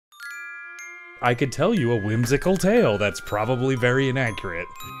I could tell you a whimsical tale that's probably very inaccurate.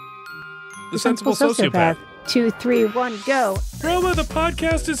 The Sensible Sociopath. 2, 3, 1, go. Roma, the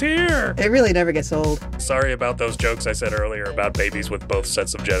podcast is here! It really never gets old. Sorry about those jokes I said earlier about babies with both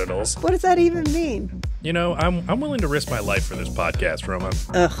sets of genitals. What does that even mean? You know, I'm willing to risk my life for this podcast, Roma.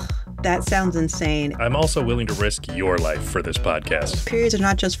 Ugh, that sounds insane. I'm also willing to risk your life for this podcast. Periods are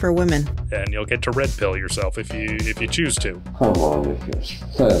not just for women. And you'll get to red pill yourself if you choose to. Come on if you're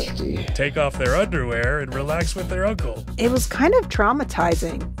thirsty. Take off their underwear and relax with their uncle. It was kind of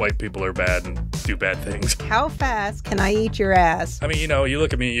traumatizing. White people are bad and do bad things. How fast can I eat your ass? I mean, you know, you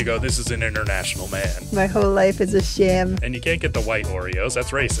look at me and you go, this is an international man. My whole life is a sham. And you can't get the white Oreos.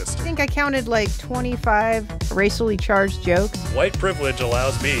 That's racist. I think I counted like 25 racially charged jokes. White privilege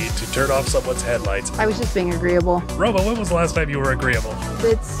allows me to turn off someone's headlights. I was just being agreeable. Roma, when was the last time you were agreeable?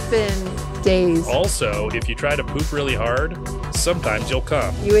 It's been days. Also, if you try to poop really hard, sometimes you'll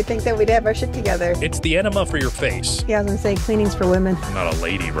come. You would think that we'd have our shit together. It's the enema for your face. Yeah, I was gonna say cleaning's for women. I'm not a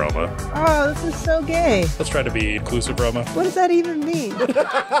lady, Roma. Oh, this is so gay. Let's try to be inclusive, Roma. What does that even mean?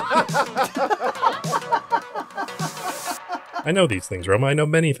 I know these things, Roma. I know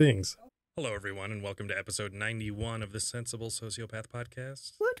many things. Hello, everyone, and welcome to episode 91 of the Sensible Sociopath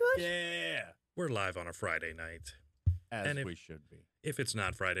podcast. What? Yeah. We're live on a Friday night. As we should be. If it's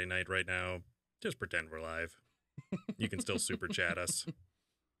not Friday night right now, just pretend we're live. You can still super chat us.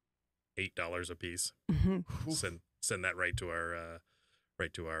 $8 a piece. Send that right to our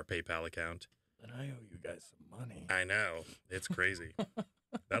PayPal account. And I owe you guys some money. I know. It's crazy.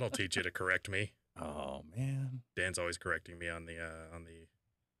 That'll teach you to correct me. Oh man. Dan's always correcting me on the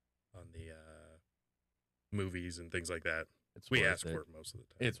movies and things like that. We ask for it most of the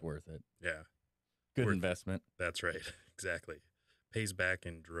time. It's worth it. Yeah. Good investment. That's right. Exactly. Pays back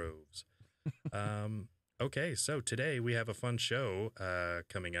in droves. Okay, so today we have a fun show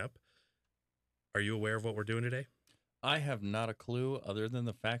coming up. Are you aware of what we're doing today? I have not a clue other than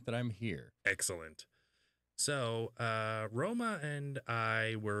the fact that I'm here. Excellent. So, Roma and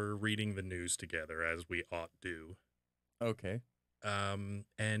I were reading the news together, as we ought do. Okay.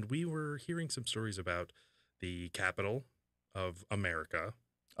 And we were hearing some stories about the capital of America.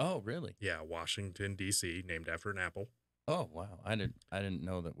 Oh, really? Yeah, Washington, D.C., named after an apple. Oh, wow. I didn't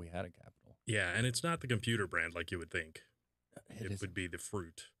know that we had a capital. Yeah, and it's not the computer brand like you would think. It is. would be the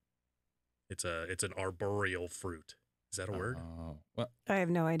fruit. It's an arboreal fruit. Is that a word? Oh, well, I have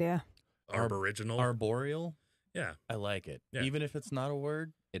no idea. Arboriginal? arboreal? Yeah. I like it. Yeah. Even if it's not a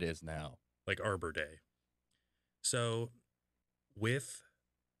word, it is now. Like Arbor Day. So, with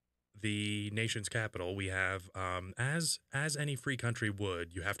the nation's capital, we have, as any free country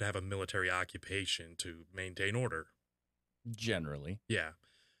would, you have to have a military occupation to maintain order. Generally. Yeah.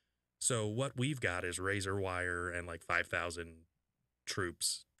 So what we've got is razor wire and like 5,000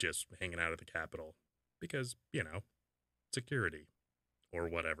 troops just hanging out at the Capitol because, you know, security or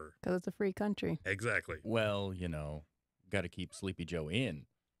whatever. Because it's a free country. Exactly. Well, got to keep Sleepy Joe in.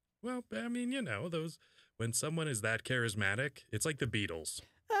 Well, I mean, you know, when someone is that charismatic, it's like the Beatles.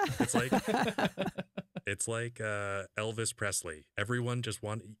 It's like Elvis Presley. Everyone just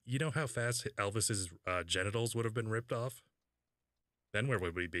you know how fast Elvis's genitals would have been ripped off? Then where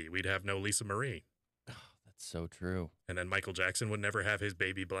would we be? We'd have no Lisa Marie. Oh, that's so true. And then Michael Jackson would never have his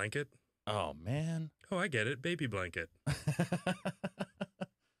baby blanket. Oh, man. Oh, I get it. Baby blanket.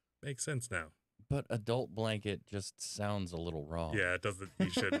 Makes sense now. But adult blanket just sounds a little wrong. Yeah, it doesn't. You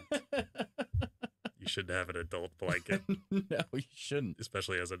shouldn't. You shouldn't have an adult blanket. No, you shouldn't.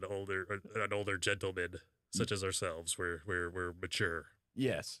 Especially as an older gentleman such as ourselves. We're mature.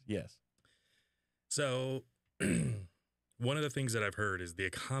 Yes. So one of the things that I've heard is the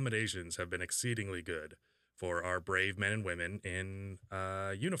accommodations have been exceedingly good for our brave men and women in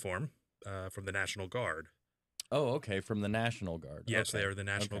uniform from the National Guard. Oh, okay, from the National Guard. Yes, okay. they are the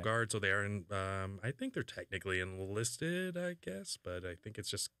National Guard, so they are in, I think they're technically enlisted, I guess, but I think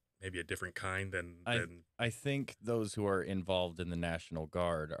it's just maybe a different kind than... I think those who are involved in the National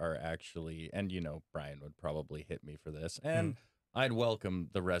Guard are actually, and Brian would probably hit me for this, and I'd welcome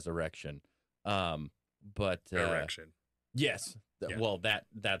the resurrection, but... Erection. Yes. Yeah. Well,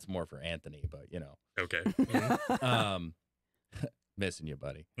 that's more for Anthony, but Okay. Missing you,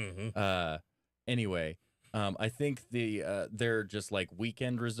 buddy. Mm-hmm. Anyway, I think they're just like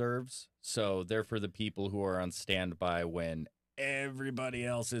weekend reserves, so they're for the people who are on standby when everybody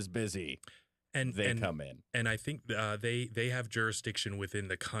else is busy. And they come in. And I think they have jurisdiction within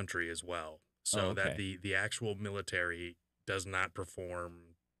the country as well, so that the actual military does not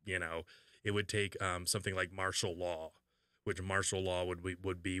perform. It would take something like martial law. Which martial law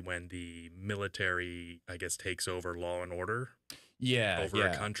would be when the military, I guess, takes over law and order over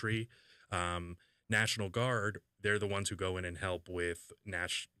a country. National Guard, they're the ones who go in and help with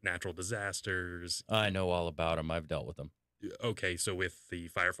natural disasters. I know all about them. I've dealt with them. Okay, so with the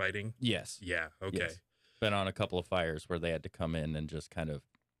firefighting? Yes. Yeah, okay. Yes. Been on a couple of fires where they had to come in and just kind of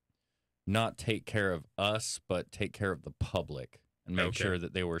not take care of us, but take care of the public and make sure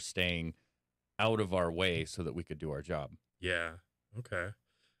that they were staying out of our way so that we could do our job. Yeah, okay.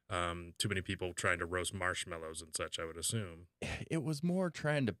 Too many people trying to roast marshmallows and such, I would assume. It was more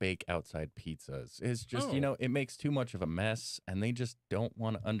trying to bake outside pizzas. It's just, it makes too much of a mess, and they just don't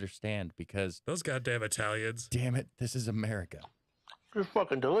want to understand because... Those goddamn Italians. Damn it, this is America. It's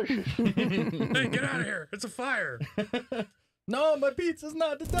fucking delicious. Hey, get out of here. It's a fire. No, my pizza's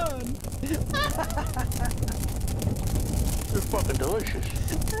not done. It's fucking delicious.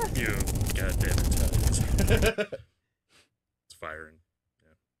 You goddamn Italians. It's firing.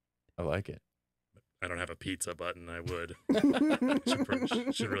 I like it. I don't have a pizza button. I would.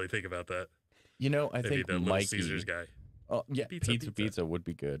 should really think about that. I Maybe think the Mikey, Little Caesars guy. Oh yeah, pizza would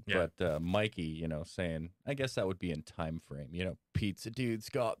be good. Yeah. But Mikey, saying, I guess that would be in time frame. Pizza dude's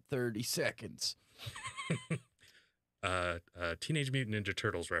got 30 seconds. Teenage Mutant Ninja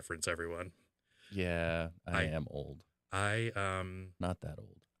Turtles reference, everyone. Yeah, I am old. Not that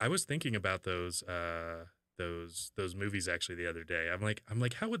old. I was thinking about those movies actually the other day. I'm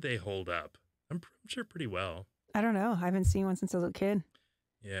like, how would they hold up? I'm sure pretty well. I don't know. I haven't seen one since I was a kid.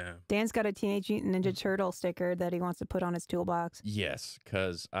 Yeah. Dan's got a Teenage Mutant Ninja Turtle sticker that he wants to put on his toolbox. Yes,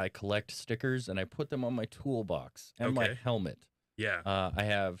 because I collect stickers and I put them on my toolbox and my helmet. Yeah. I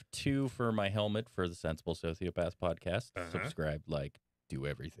have 2 for my helmet for the Sensible Sociopath podcast. Subscribe, do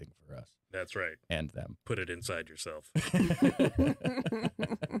everything for us. That's right. And them. Put it inside yourself.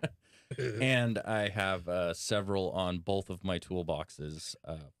 And I have several on both of my toolboxes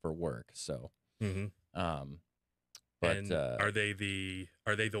for work. So, but and are they the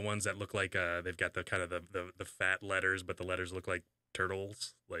ones that look like they've got the kind of the fat letters, but the letters look like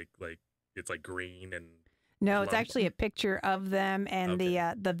turtles, like it's like green and no, it's actually a picture of them and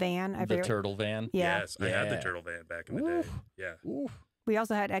the van. The turtle van. Yeah. Yes, I had the turtle van back in the day. Yeah. Oof. We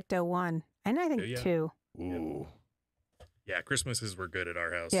also had Ecto 1, and I think 2. Ooh. Yeah, Christmases were good at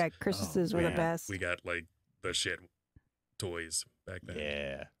our house. Yeah, Christmases were the best. We got the shit toys back then.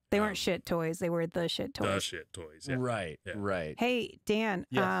 Yeah. They weren't shit toys. They were the shit toys. The shit toys. Yeah. Right. Yeah. Right. Hey, Dan,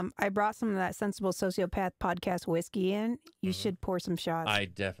 Yes. I brought some of that Sensible Sociopath podcast whiskey in. You should pour some shots. I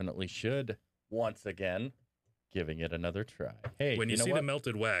definitely should. Once again, giving it another try. Hey, when you know see what? the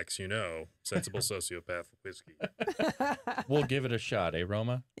melted wax, Sensible Sociopath whiskey. We'll give it a shot, eh,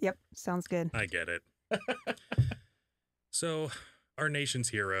 Roma? Yep, sounds good. I get it. So, our nation's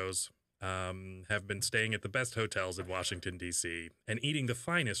heroes have been staying at the best hotels in Washington, D.C. and eating the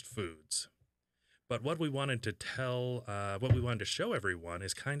finest foods. But what we wanted to show everyone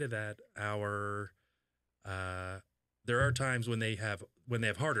is kind of that there are times when they have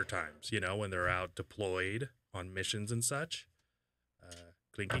harder times, when they're out deployed on missions and such.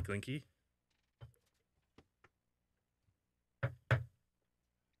 Clinky, clinky.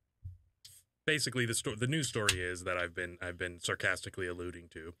 Basically, the news story is that I've been sarcastically alluding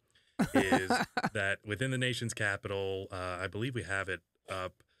to is that within the nation's capital, I believe we have it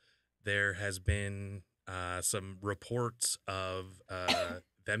up. There has been some reports of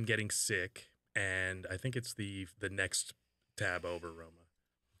them getting sick, and I think it's the next tab over,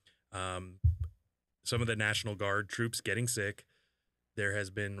 Roma. Some of the National Guard troops getting sick. There has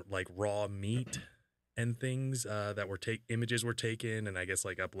been raw meat and things that were images were taken and I guess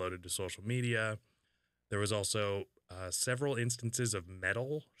uploaded to social media. There was also several instances of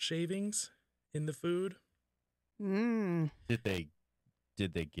metal shavings in the food. Did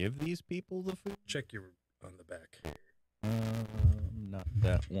they give these people the food? Check your on the back. Not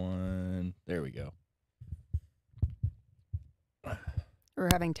that one. There we go. We're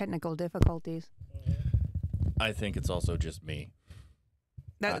having technical difficulties. I think it's also just me.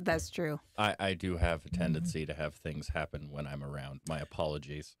 That's true. I do have a tendency to have things happen when I'm around. My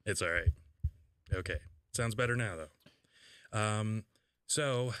apologies. It's all right. Okay. Sounds better now, though.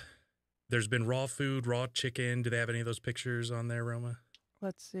 So there's been raw food, raw chicken. Do they have any of those pictures on there, Roma?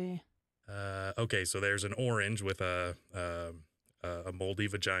 Let's see. Okay, so there's an orange with a moldy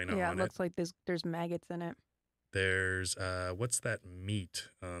vagina on it. Yeah, it looks like there's maggots in it. There's, what's that meat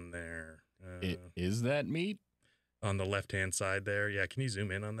on there? Is that meat? On the left-hand side there. Yeah, can you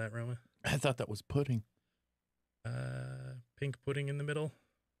zoom in on that, Roma? I thought that was pudding. Pink pudding in the middle?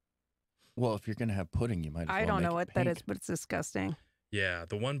 Well, if you're going to have pudding, you might as well I don't know what pink. that is, but it's disgusting. Yeah,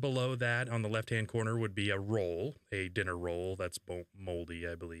 the one below that on the left-hand corner would be a roll, a dinner roll that's moldy,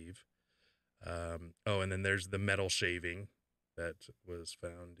 I believe. And then there's the metal shaving that was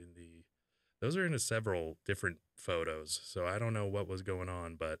found in the Those are in several different photos, so I don't know what was going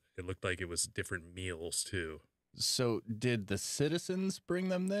on, but it looked like it was different meals too. So did the citizens bring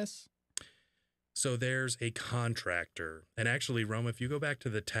them this? So there's a contractor, and actually, Rome, if you go back to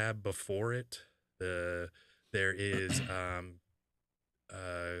the tab before it, there is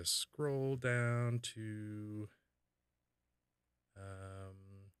scroll down to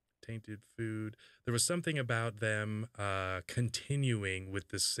tainted food. There was something about them continuing with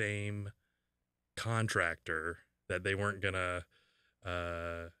the same contractor, that they weren't gonna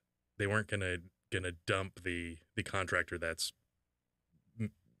dump the contractor that's,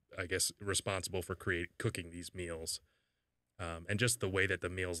 I guess, responsible for cooking these meals. And just the way that the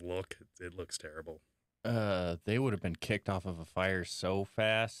meals look, it looks terrible. They would have been kicked off of a fire so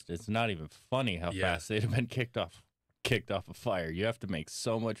fast. It's not even funny how fast they'd have been kicked off a fire. You have to make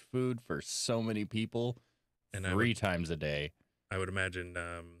so much food for so many people, and 3 times a day. I would imagine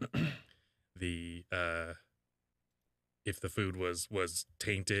if the food was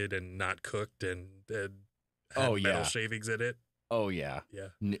tainted and not cooked and had metal shavings in it. Oh yeah. Yeah.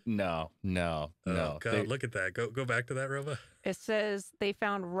 No. God, look at that. Go back to that, Rova. It says they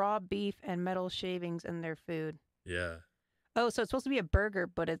found raw beef and metal shavings in their food. Yeah. Oh, so it's supposed to be a burger,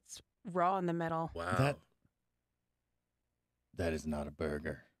 but it's raw in the middle. Wow. That is not a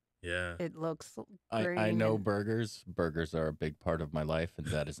burger. Yeah. It looks I know burgers. Burgers are a big part of my life, and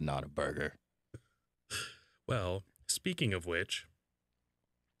that is not a burger. Well, speaking of which,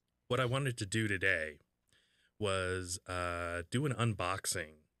 what I wanted to do today was do an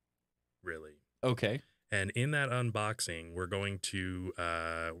unboxing, really. Okay. And in that unboxing, we're going to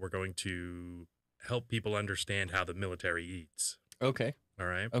help people understand how the military eats. Okay. All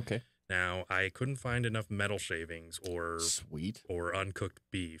right. Okay. Now, I couldn't find enough metal shavings or uncooked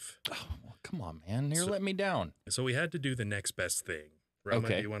beef. Oh, well, come on, man. You're letting me down. So we had to do the next best thing. Roma,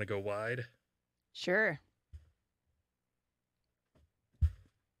 okay. Do you want to go wide? Sure.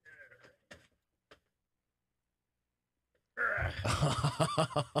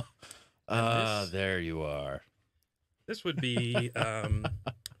 There you are. This would be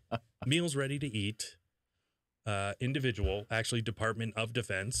meals ready to eat. Individual, actually, Department of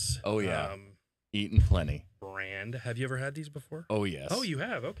Defense. Oh yeah, eating plenty. Brand. Have you ever had these before? Oh yes. Oh, you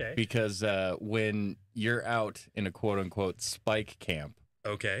have. Okay. Because when you're out in a quote unquote spike camp,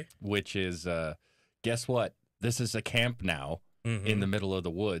 okay, which is guess what? This is a camp now in the middle of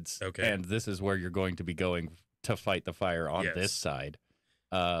the woods. Okay, and this is where you're going to be going to fight the fire on this side.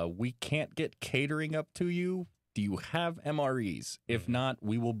 We can't get catering up to you. Do you have MREs? If not,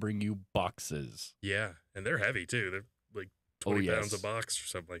 we will bring you boxes. Yeah, and they're heavy too. They're like 20 pounds a box or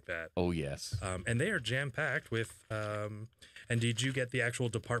something like that. Oh, yes. And they are jam-packed with... and did you get the actual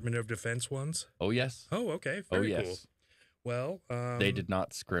Department of Defense ones? Oh, yes. Oh, okay. Very cool. Well... they did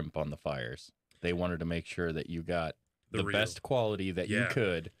not scrimp on the fires. They wanted to make sure that you got the best quality that you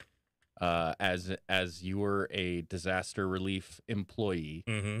could as you were a disaster relief employee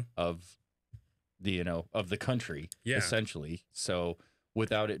of the country, essentially. So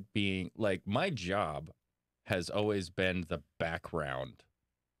without it being like, my job has always been the background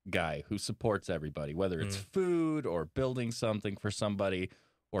guy who supports everybody, whether it's food or building something for somebody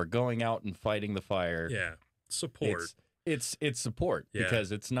or going out and fighting the fire. Yeah. Support. It's support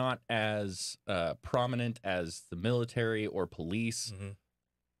because it's not as prominent as the military or police,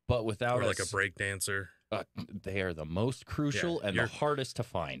 but without like a break dancer. They are the most crucial and the hardest to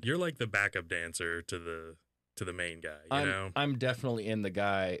find. You're like the backup dancer to the main guy, you know? I'm definitely in the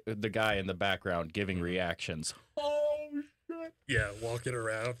guy in the background giving reactions. Oh shit. Yeah, walking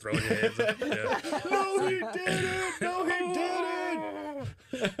around, throwing your hands up. Yeah. No, he didn't. No, he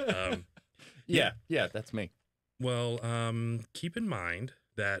didn't. Yeah, that's me. Well, keep in mind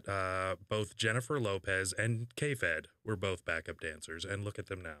that both Jennifer Lopez and K-Fed were both backup dancers, and look at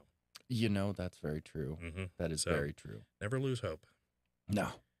them now. You know, that's very true. That is very true. Never lose hope. No.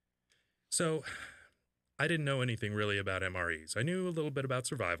 So, I didn't know anything really about MREs. I knew a little bit about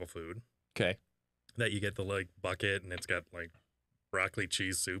survival food. Okay. That you get the bucket and it's got broccoli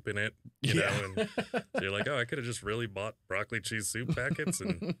cheese soup in it, you know, and so you're like, oh, I could have just really bought broccoli cheese soup packets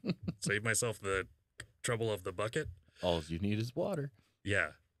and saved myself the trouble of the bucket. All you need is water.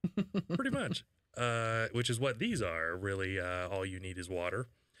 Yeah, pretty much. Which is what these are. Really, all you need is water.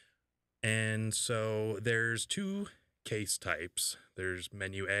 And so there's 2 case types. There's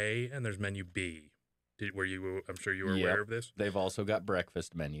menu A and there's menu B. I'm sure you were aware of this. They've also got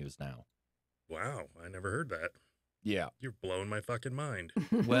breakfast menus now. Wow, I never heard that. Yeah. You're blowing my fucking mind.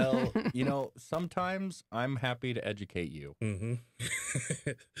 Well, you know, sometimes I'm happy to educate you. Mm-hmm.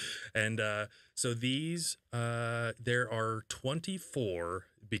 And so these, there are 24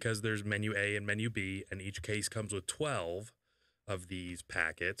 because there's menu A and menu B, and each case comes with 12 of these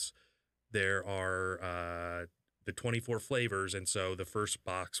packets. There are the 24 flavors, and so the first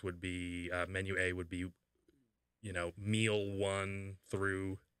box would be menu A would be, you know, meal 1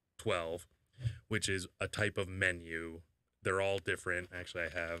 through 12, which is a type of menu. They're all different. Actually, I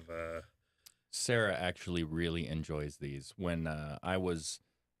have Sarah actually really enjoys these. When I was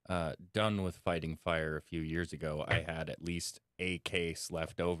done with fighting fire a few years ago, I had at least a case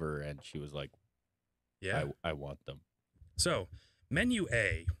left over, and she was like, yeah, I want them. So menu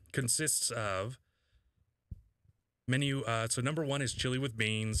A consists of so number 1 is chili with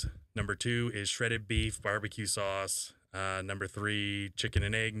beans. Number 2 is shredded beef, barbecue sauce. Number 3, chicken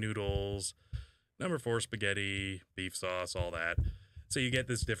and egg noodles. Number 4, spaghetti, beef sauce, all that. So you get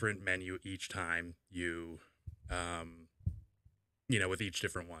this different menu each time you know, with each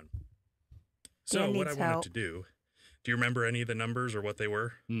different one. So what I wanted to do you remember any of the numbers or what they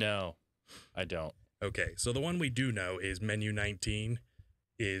were? No, I don't. Okay, so the one we do know is menu 19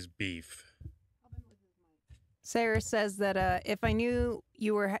 is beef. Sarah says that if I knew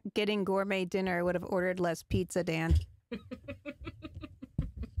you were getting gourmet dinner, I would have ordered less pizza, Dan.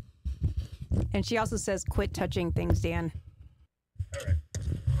 And she also says, quit touching things, Dan. All right.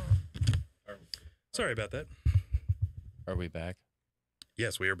 Sorry about that. Are we back?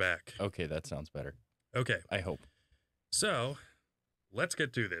 Yes, we are back. Okay, that sounds better. Okay. I hope. So, let's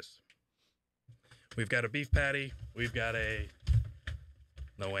get to this. We've got a beef patty. We've got a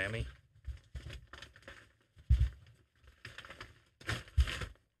no whammy.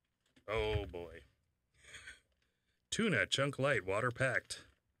 Oh, boy. Tuna, chunk light, water packed.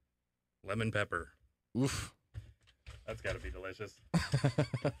 Lemon pepper. Oof. That's got to be delicious.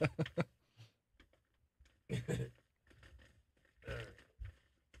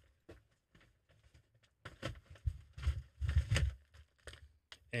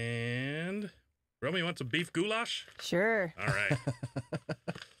 And Romy, you want some beef goulash? Sure. All right.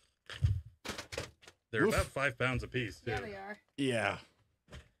 They're about 5 pounds a piece, too. Yeah, they are. Yeah.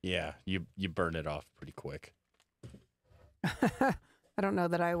 Yeah, you burn it off pretty quick. I don't know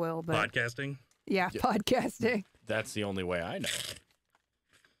that I will, but Podcasting? yeah, podcasting. That's the only way I know.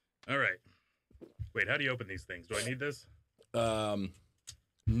 All right. Wait, how do you open these things? Do I need this?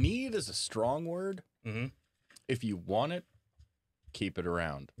 Need is a strong word. Mm-hmm. If you want it, keep it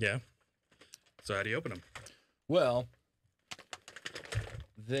around. Yeah. So how do you open them? Well,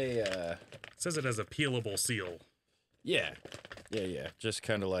 they It says it has a peelable seal. yeah. Just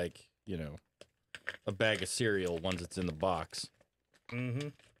kind of like, you know, a bag of cereal once it's in the box. Mm-hmm.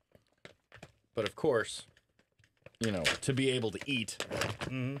 But of course, you know, to be able to eat,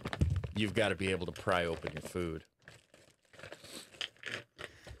 you've got to be able to pry open your food.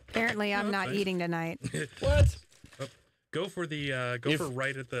 Apparently, I'm not eating tonight. What? Go for the for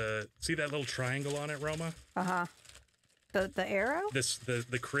right at the see that little triangle on it, Roma? Uh-huh. The arrow?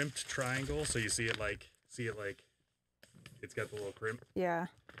 The crimped triangle, so you see it like it's got the little crimp. Yeah.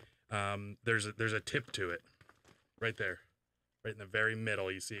 There's a tip to it. Right there. Right in the very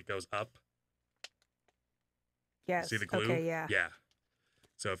middle, you see it goes up. Yes. See the glue? Okay, yeah. Yeah.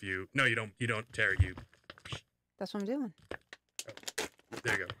 So if you don't tear it, you That's what I'm doing.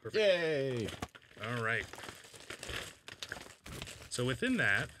 there you go. Perfect. Yay! All right. So within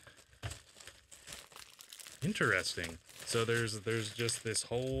that, interesting. So there's just this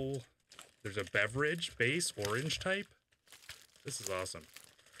whole there's a beverage base orange type. This is awesome.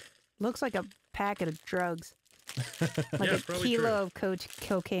 Looks like a packet of drugs. Like Yeah, a probably kilo true. of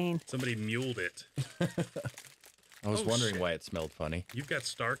cocaine. Somebody muled it. I was Oh, wondering shit. why it smelled funny. You've got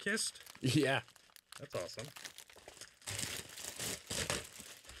Starkist? Yeah. That's awesome.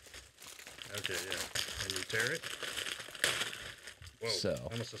 Okay, yeah. And you tear it. Whoa. So.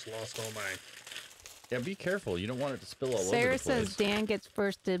 I almost just lost all my Yeah, be careful. You don't want it to spill all over Sarah the place. says Dan gets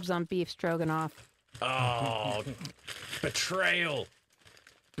first dibs on beef stroganoff. Oh, betrayal.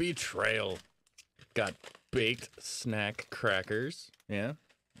 Betrayal. Got baked snack crackers. Yeah.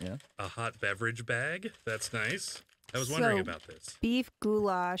 a hot beverage bag. That's nice. I was wondering about this. Beef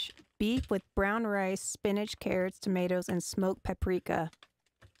goulash, beef with brown rice, spinach, carrots, tomatoes, and smoked paprika.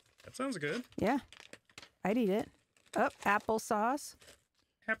 That sounds good. Yeah, I'd eat it. Oh, applesauce.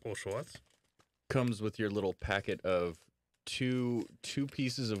 Apple Schwartz. Comes with your little packet of two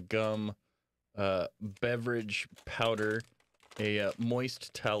pieces of gum, beverage powder, a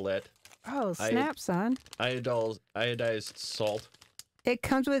moist towelette, Oh, snap, son. iodized salt. It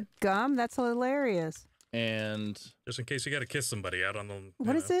comes with gum? That's hilarious. And just in case you got to kiss somebody out on the.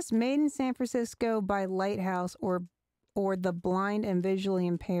 What is this? Made in San Francisco by Lighthouse or the blind and visually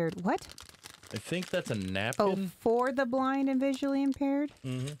impaired. What? I think that's a napkin. Oh, for the blind and visually impaired?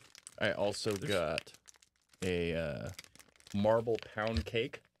 Mm-hmm. I also got a marble pound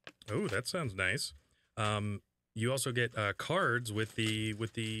cake. Oh, that sounds nice. You also get cards with the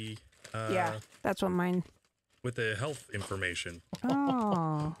Yeah, that's what mine. with the health information.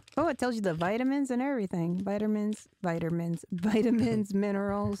 Oh, it tells you the vitamins and everything. Vitamins,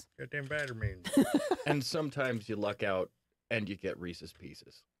 minerals. Goddamn vitamins. And sometimes you luck out and you get Reese's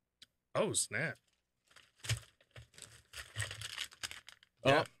Pieces. Oh, snap.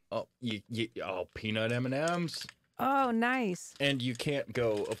 Yeah. Peanut M&Ms. Oh, nice. And you can't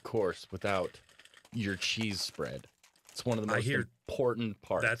go, of course, without your cheese spread. It's one of the most important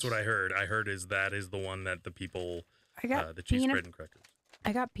parts. That's what I heard. I heard that is the one that the people, I got the cheese spread and crackers.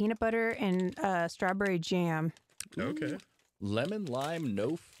 I got peanut butter and strawberry jam. Okay. Lemon lime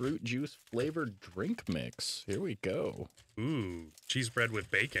no fruit juice flavored drink mix. Here we go. Ooh, cheese bread with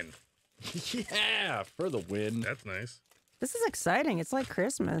bacon. Yeah, for the win. That's nice. This is exciting. It's like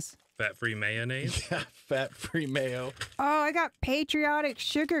Christmas. Fat-free mayonnaise. Yeah, fat-free mayo. Oh, I got patriotic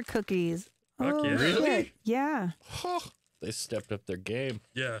sugar cookies. Fuck Oh, yeah. Really? shit. Yeah. They stepped up their game.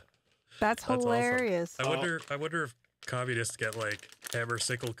 Yeah. That's Awesome. hilarious. I wonder if communists get like hammer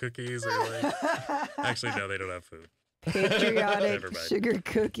sickle cookies or like. Actually, no, they don't have food. Patriotic Never mind. sugar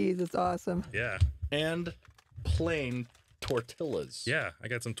cookies. It's awesome. Yeah. And plain tortillas. Yeah. I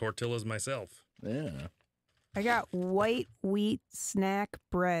got some tortillas myself. Yeah. I got white wheat snack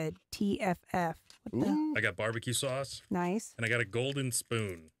bread, TFF. What the? Ooh. I got barbecue sauce Nice. and I got a golden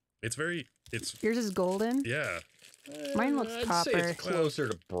spoon. It's Yours is golden? yeah. Mine looks I'd copper. say it's closer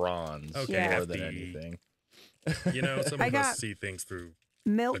to bronze Okay, more FD. than anything. You know, some I of got us see things through.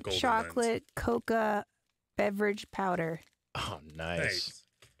 Milk golden chocolate cocoa beverage powder. Oh, nice. Nice.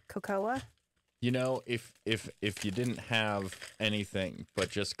 Cocoa? You know, if you didn't have anything but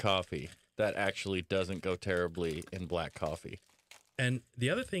just coffee, that actually doesn't go terribly in black coffee. And the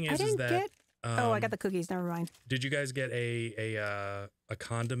other thing I is didn't that get. I got the cookies. Never mind. did you guys get a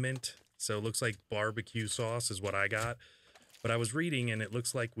condiment? So it looks like barbecue sauce is what I got. But I was reading and it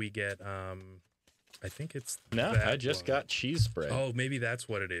looks like we get I think it's No, that I just one. got cheese spread. Oh, maybe that's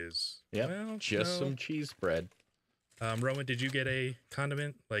what it is. Yeah, Well, just no. some cheese spread. Roman, did you get a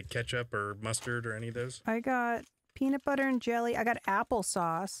condiment like ketchup or mustard or any of those? I got peanut butter and jelly. I got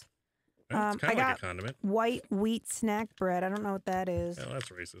applesauce. It's kind I of like got a condiment. white wheat snack bread. I don't know what that is. Oh, that's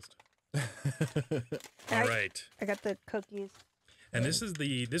racist. All right. I got the cookies. And this is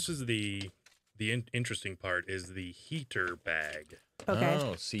the interesting part is the heater bag. Okay.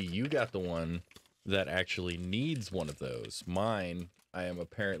 Oh, see, you got the one that actually needs one of those. Mine, I am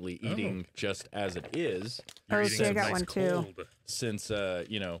apparently eating just as it is. You're Oh, eating see, I some got nice one too. cold. Since,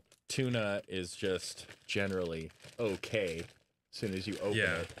 tuna is just generally okay as soon as you open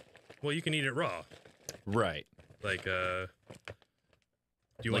Yeah. it. Well, you can eat it raw. Right. Like do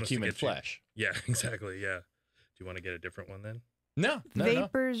you Like want us to human get you- flesh. Yeah, exactly. Yeah. Do you want to get a different one then? No.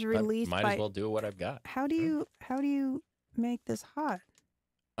 Vapors released Might by. as well do what I've got. How do you make this hot?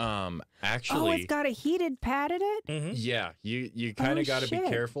 Actually, Oh, it's got a heated pad in it. Mm-hmm. yeah, you kind Oh, of got to be shit.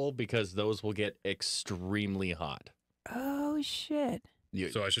 careful because those will get extremely hot. Oh shit!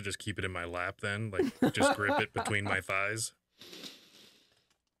 So I should just keep it in my lap then, like just grip it between my thighs.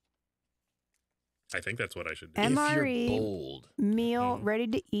 I think that's what I should do. And- If MRE. you're bold. Meal ready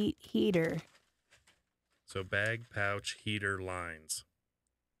to eat heater. So bag, pouch, heater, lines.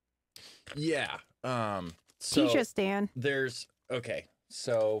 Yeah. So Teach us, Dan. there's okay.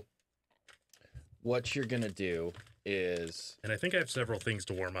 So what you're gonna do is And I think I have several things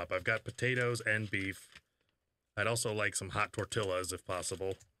to warm up. I've got potatoes and beef. I'd also like some hot tortillas if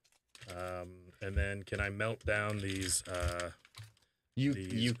possible. And then can I melt down these you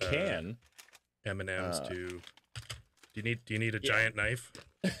these, can. M&Ms to? Do you need a giant knife?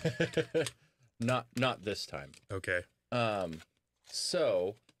 not this time. Okay.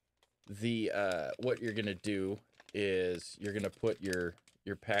 So the what you're gonna do is you're gonna put your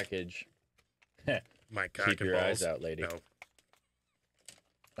package. My cock Keep and your balls. eyes out, lady. No.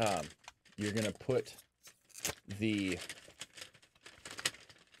 You're gonna put the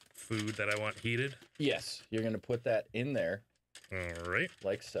Food that I want heated. yes, you're gonna put that in there All right.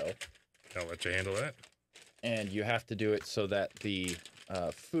 like so, I'll let you handle that. and you have to do it so that the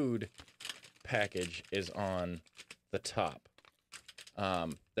food package is on the top.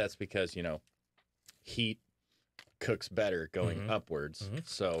 That's because heat cooks better going upwards.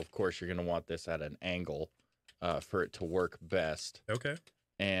 So of course you're gonna want this at an angle for it to work best. Okay.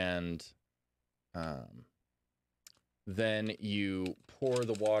 And Then you pour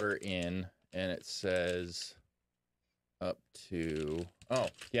the water in, and it says up to, oh,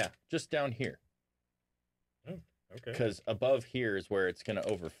 yeah, just down here. Oh, okay. Because above here is where it's going to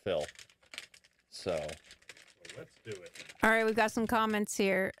overfill. So let's do it. All right, we've got some comments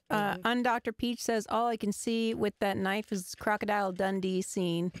here. Undoctor Peach says, all I can see with that knife is Crocodile Dundee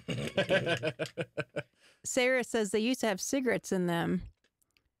scene. Sarah says they used to have cigarettes in them.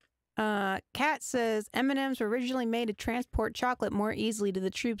 Kat says M&Ms were originally made to transport chocolate more easily to the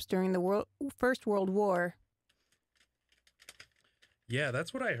troops during the First World War. Yeah,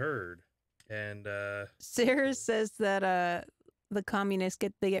 that's what I heard. And Sarah says that the communists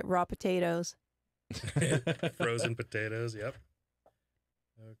get raw potatoes. Frozen potatoes, yep.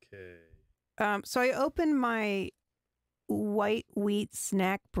 Okay. So I opened my white wheat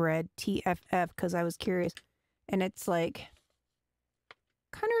snack bread, TFF, because I was curious. And it's like,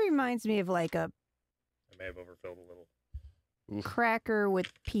 kind of reminds me of like a... I may have overfilled a little. Cracker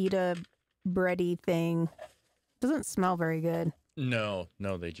with pita bready thing. Doesn't smell very good. No,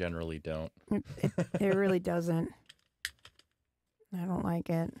 they generally don't. It really doesn't. I don't like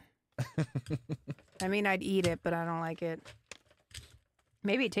it. I mean, I'd eat it, but I don't like it.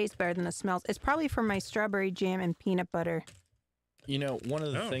 Maybe it tastes better than it smells. It's probably from my strawberry jam and peanut butter. You know, one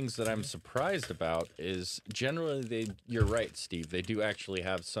of the things that I'm surprised about is generally you're right, Steve. They do actually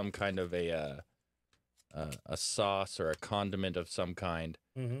have some kind of a sauce or a condiment of some kind.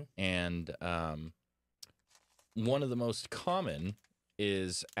 Mm-hmm. And one of the most common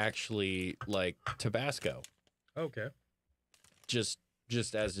is actually like Tabasco. Okay. Just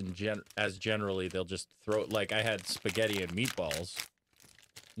as generally they'll just throw, like I had spaghetti and meatballs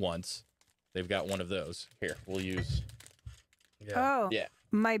once. They've got one of those. Here, we'll use. Yeah. Oh. Yeah.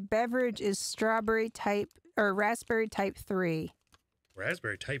 My beverage is raspberry type 3.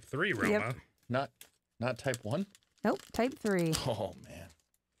 Raspberry type 3, Roma. Yep. Not type 1? Nope, type 3. Oh man.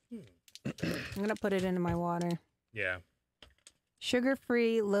 I'm going to put it into my water. Yeah.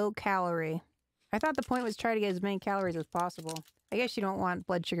 Sugar-free, low-calorie. I thought the point was try to get as many calories as possible. I guess you don't want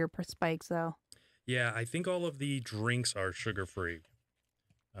blood sugar spikes, though. Yeah, I think all of the drinks are sugar-free.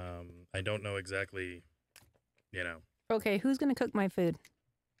 I don't know exactly, Okay, who's going to cook my food?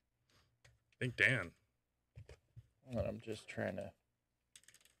 I think Dan. Hold on, I'm just trying to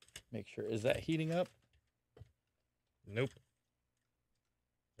make sure. Is that heating up? Nope.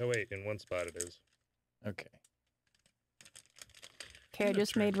 Oh, wait, in one spot it is. Okay. Okay, I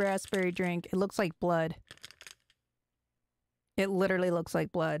just made raspberry drink. It looks like blood. It literally looks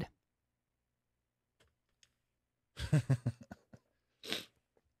like blood.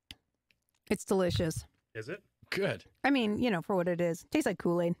 It's delicious. Is it? Good. I mean, for what it is. Tastes like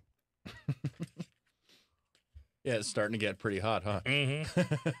Kool-Aid. Yeah, it's starting to get pretty hot, huh?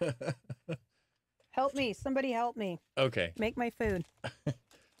 Mm-hmm. Help me. Somebody help me. Okay. Make my food.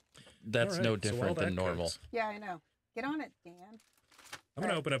 That's right, no so different while than that normal. cooks, Yeah, I know. Get on it, Dan. I'm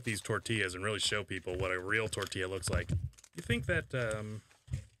going to open up these tortillas and really show people what a real tortilla looks like. You think that,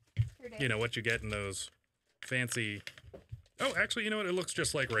 what you get in those fancy... Oh, actually, you know what? It looks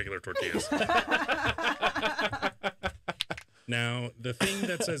just like regular tortillas. Now, the thing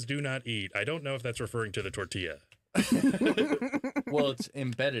that says do not eat, I don't know if that's referring to the tortilla. Well, it's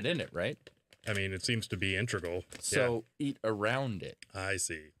embedded in it, right? I mean, it seems to be integral. So eat around it. I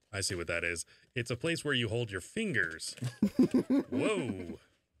see. I see what that is. It's a place where you hold your fingers. Whoa.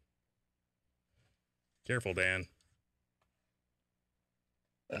 Careful, Dan.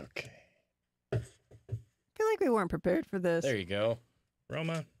 Okay. I feel like we weren't prepared for this. There you go.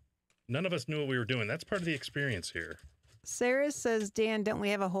 Roma, none of us knew what we were doing. That's part of the experience here. Sarah says, Dan, don't we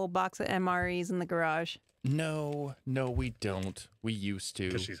have a whole box of MREs in the garage? No, we don't. We used to.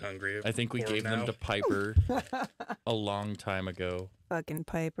 Because she's hungry. I think we gave them to Piper a long time ago. Fucking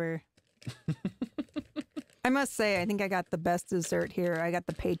Piper. I must say, I think I got the best dessert here. I got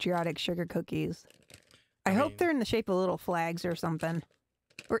the patriotic sugar cookies. I hope they're in the shape of little flags or something.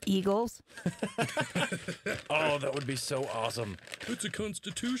 Or eagles. Oh, that would be so awesome. It's a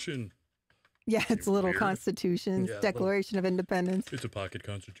constitution. Yeah, it's a little Weird. Constitution, Yeah, Declaration of Independence. It's a pocket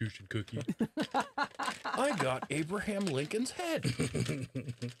constitution cookie. I got Abraham Lincoln's head.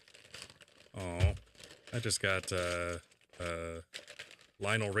 Oh, I just got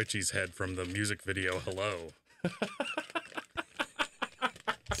Lionel Richie's head from the music video Hello.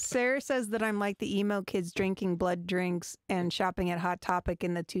 Sarah says that I'm like the emo kids drinking blood drinks and shopping at Hot Topic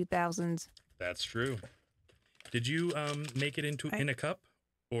in the 2000s. That's true. Did you make it in a cup?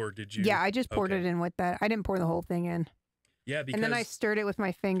 Or did you? Yeah, I just poured it in with that. I didn't pour the whole thing in. Yeah, because... And then I stirred it with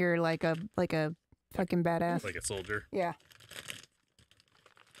my finger like a fucking badass. Like a soldier. Yeah.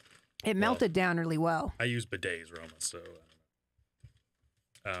 It melted down really well. I use bidets, Roma, so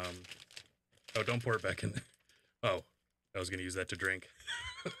oh, don't pour it back in there. Oh, I was gonna use that to drink.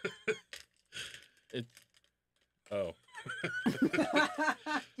 Oh.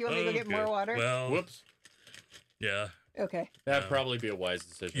 You want me to go get more water? Well, Whoops. Yeah. Okay. That'd probably be a wise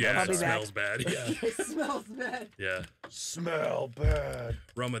decision. Yeah, I'll be it back. smells bad. Yeah. It smells bad. Yeah. Smell bad.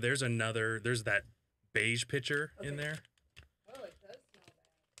 Roma, there's that beige pitcher in there. Oh, it does smell bad.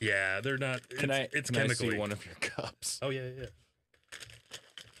 Yeah, they're not. Can I chemically. see one of your cups? Oh yeah.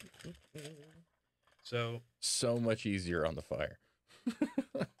 So much easier on the fire.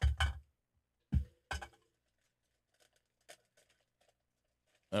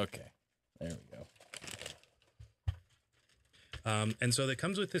 Okay, there we go. And so that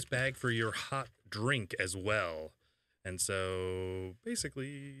comes with this bag for your hot drink as well. And so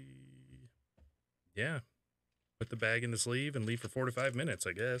basically, yeah, put the bag in the sleeve and leave for 4 to 5 minutes,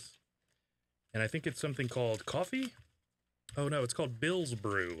 I guess. And I think it's something called coffee. Oh no, it's called Bill's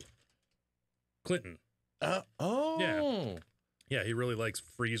Brew. Clinton. Oh. Yeah, he really likes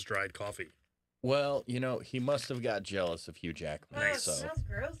freeze-dried coffee. Well, he must have got jealous of Hugh Jackman. It So smells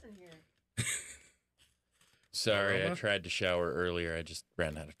gross in here. sorry, I tried to shower earlier. I just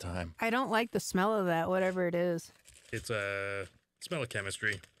ran out of time. I don't like the smell of that, whatever it is. It's a smell of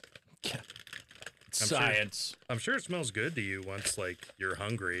chemistry. Science. I'm sure it smells good to you once, like, you're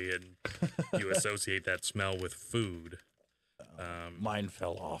hungry and you associate that smell with food. Mine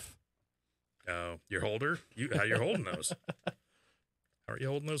fell off. Oh, your holder? How you're holding those? How are you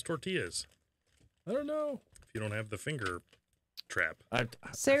holding those tortillas? I don't know. If you don't have the finger trap.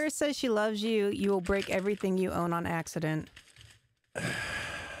 Sarah says she loves you. You will break everything you own on accident.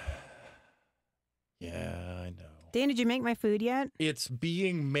 Yeah, I know. Dan, did you make my food yet? It's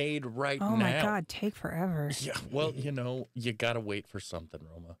being made right now. Oh my God, take forever. Yeah, well, you gotta wait for something,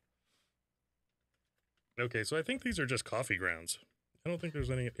 Roma. Okay, so I think these are just coffee grounds. I don't think there's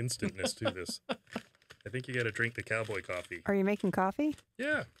any instantness to this. I think you got to drink the cowboy coffee. Are you making coffee?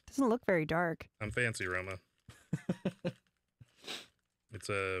 Yeah. Doesn't look very dark. I'm fancy, Roma. It's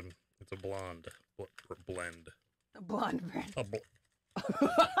a blonde blend. A blonde brand.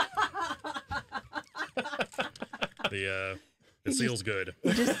 It seals good.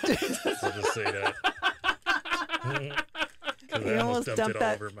 I'll just say that. You almost dumped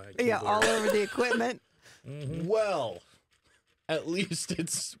that all over my keyboard. Yeah, all over the equipment. Mm-hmm. Well, at least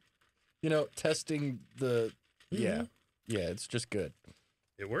it's, testing the, yeah, it's just good.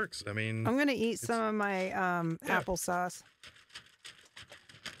 It works. I mean, I'm going to eat some of my applesauce.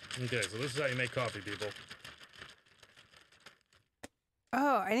 Okay, so this is how you make coffee, people.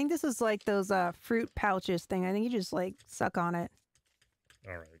 Oh, I think this is like those fruit pouches thing. I think you just like suck on it.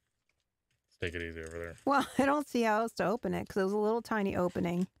 All right. Let's take it easy over there. Well, I don't see how else to open it because it was a little tiny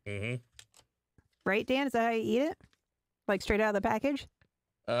opening. Mm-hmm. Right, Dan? Is that how you eat it? Like straight out of the package?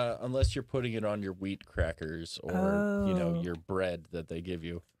 Unless you're putting it on your wheat crackers or, your bread that they give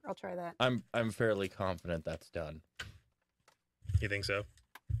you. I'll try that. I'm fairly confident that's done. You think so?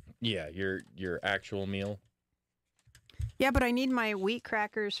 Yeah, your actual meal. Yeah, but I need my wheat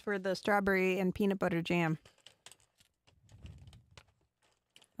crackers for the strawberry and peanut butter jam.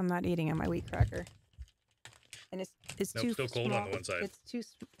 I'm not eating on my wheat cracker. And it's too still cold small. on the one side. It's too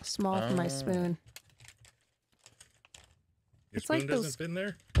small for my spoon. Your It's spoon like doesn't those- fit in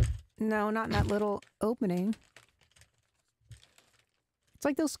there? No, not in that little opening. It's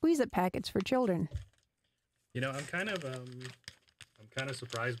like those squeeze-it packets for children. I'm kind of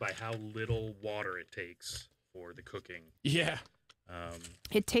surprised by how little water it takes for the cooking. Yeah.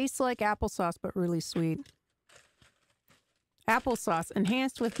 It tastes like applesauce, but really sweet. Applesauce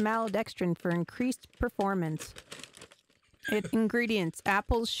enhanced with maltodextrin for increased performance. Ingredients: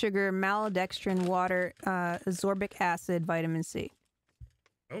 apples, sugar, maltodextrin, water, ascorbic acid, vitamin C.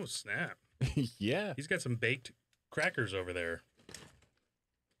 Oh, snap. Yeah. He's got some baked crackers over there,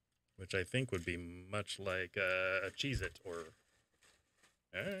 which I think would be much like a Cheez-It or...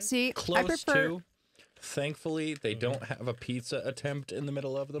 See, Close I prefer, to. Thankfully, they don't have a pizza attempt in the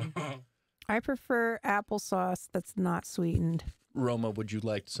middle of them. I prefer applesauce that's not sweetened. Roma, would you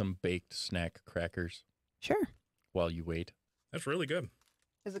like some baked snack crackers Sure. while you wait? That's really good.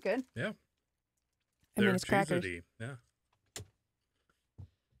 Is it good? Yeah. I mean, it's crackers. Cheez-Ity. Yeah.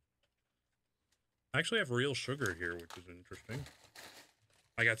 I actually have real sugar here, which is interesting.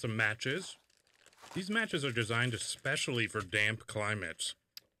 I got some matches. These matches are designed especially for damp climates.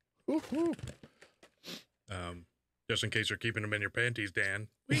 Woo-hoo. Just in case you're keeping them in your panties, Dan.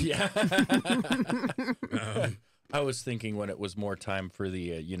 Yeah. I was thinking when it was more time for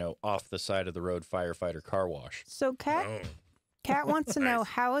the, off the side of the road firefighter car wash. So, Kat, Oh. Kat wants to know, Nice.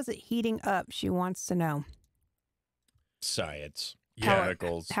 how is it heating up? She wants to know Science. Yeah.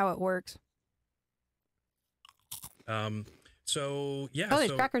 Chemicals. how it works. So yeah. Oh, these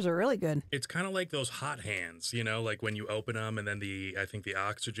so crackers are really good. it's kind of like those hot hands, like when you open them and then I think the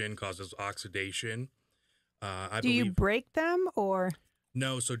oxygen causes oxidation. Do you break them or?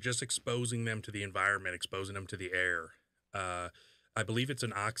 No, so just exposing them to the environment, exposing them to the air. I believe it's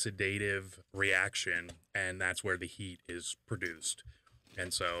an oxidative reaction, and that's where the heat is produced.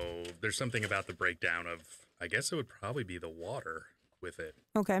 And so there's something about the breakdown of, I guess it would probably be the water with it.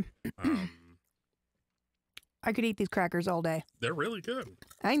 Okay. I could eat these crackers all day. They're really good.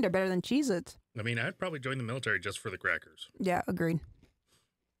 I think they're better than Cheez-Its. I mean, I'd probably join the military just for the crackers. Yeah, agreed.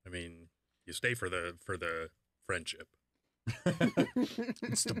 I mean, you stay for the friendship,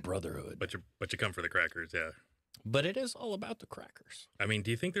 It's the brotherhood. but you come for the crackers, yeah. But it is all about the crackers. I mean, do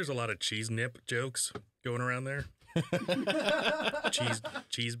you think there's a lot of cheese nip jokes going around there?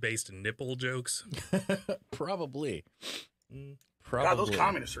 cheese based nipple jokes? Probably. God, those Probably.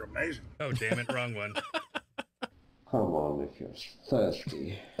 communists are amazing. Oh, damn it, wrong one. Come on if you're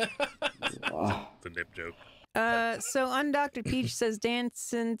thirsty. Ah. It's a nip joke. So Undoctored Peach says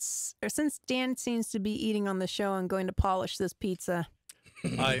since Dan seems to be eating on the show, I'm going to polish this pizza.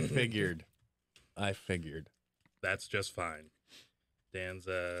 I figured. That's just fine. Dan's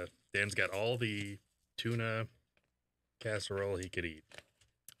got all the tuna casserole he could eat.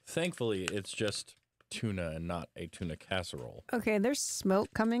 Thankfully, it's just tuna and not a tuna casserole. Okay, there's smoke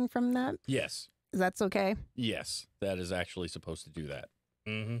coming from that. Yes. That's okay. Yes. That is actually supposed to do that.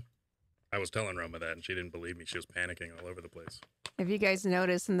 Mm-hmm. I was telling Roma that, and she didn't believe me. She was panicking all over the place. If you guys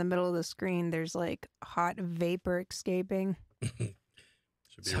notice in the middle of the screen, there's like hot vapor escaping. Should be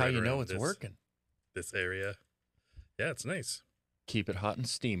That's how right you know around it's this- working. This area. Yeah, it's nice. Keep it hot and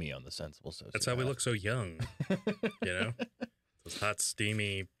steamy on the Sensible Sociopath. That's how we look so young. Those hot,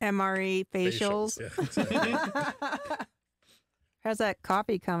 steamy MRE facials. Yeah, exactly. How's that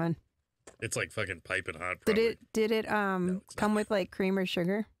coffee coming? It's like fucking piping hot. Did Probably. it it's not. come with like cream or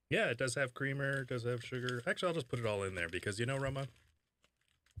sugar? Yeah, it does have creamer. It does have sugar. Actually, I'll just put it all in there because Roma,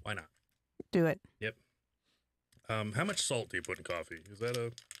 why not? Do it. Yep. How much salt do you put in coffee? Is that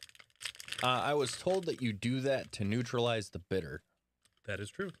a? I was told that you do that to neutralize the bitter. That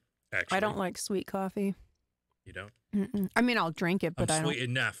is true. Actually, I don't like sweet coffee. You don't? Mm-mm. I mean, I'll drink it, but I'm I don't. sweet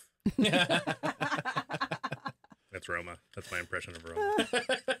enough. That's Roma. That's my impression of Roma.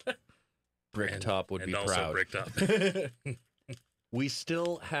 Bricktop would be and also proud. Bricktop. We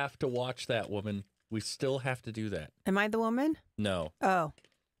still have to watch that, woman. We still have to do that. Am I the woman? No. Oh,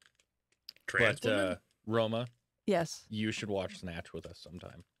 Trans But woman? Roma, yes. you should watch Snatch with us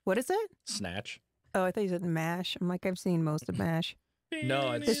sometime. What is it? Snatch? Oh, I thought you said MASH. I'm like, I've seen most of MASH.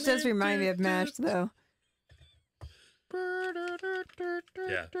 No, it's- This does remind me of MASH, though.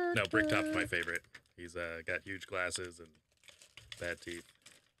 Yeah. No, Bricktop's my favorite. He's got huge glasses and bad teeth.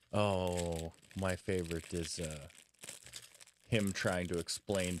 Oh, my favorite is him trying to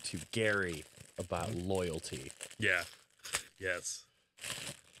explain to Gary about loyalty. Yeah. Yes.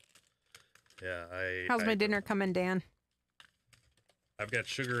 Yeah. How's my dinner coming, Dan? I've got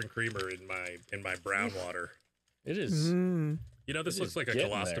sugar and creamer in my brown water. It is. Mm. This It looks is like a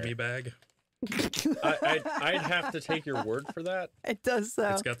getting colostomy bag. I'd have to take your word for that. It does, though.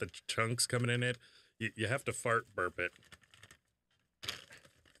 It's got the chunks coming in it. You have to fart burp it.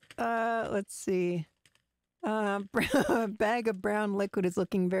 Let's see. Bag of brown liquid is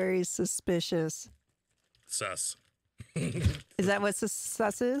looking very suspicious. Sus. Is that what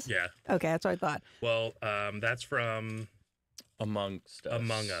sus is? Yeah. Okay, that's what I thought. Well, that's from Amongst Us.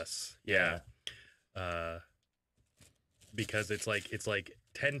 Among Us. Yeah. Because it's like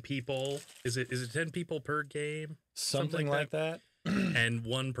 10 people. Is it 10 people per game? Something like that. And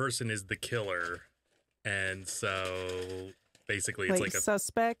one person is the killer. And so basically it's like a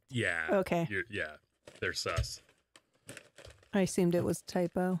suspect? yeah. Okay. Yeah. They're sus. I assumed it was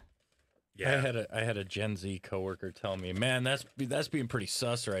typo. Yeah. I had a Gen Z coworker tell me, "Man, that's being pretty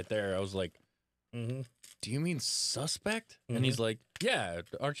sus right there." I was like, Mm-hmm. "Do you mean suspect?" And he's like, "Yeah,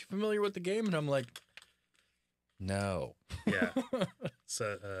 aren't you familiar with the game?" And I'm like, "No." Yeah.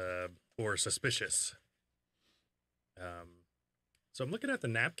 So, or suspicious. So I'm looking at the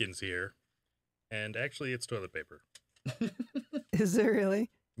napkins here, and actually it's toilet paper. Is it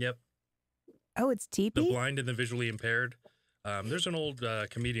really? Yep. Oh, it's The teepee? blind and the visually impaired. There's an old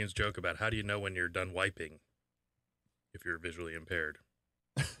comedian's joke about how do you know when you're done wiping if you're visually impaired.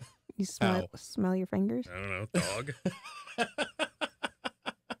 You smell your fingers? I don't know, dog.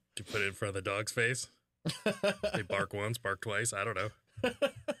 You put it in front of the dog's face. They bark once, bark twice. I don't know.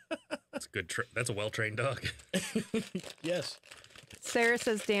 That's good. That's a well-trained dog. Yes. Sarah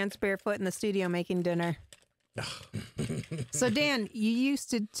says Dan's barefoot in the studio making dinner. So Dan, you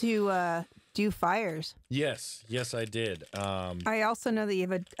used to do fires. Yes, I did. I also know that you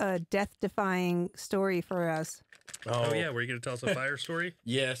have a death-defying story for us. Oh yeah, were you going to tell us a fire story?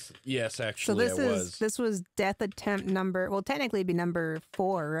 Yes, actually, So this was death attempt number. Well, technically, it'd be number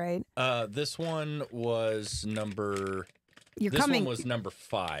 4, right? This one was number. This one was number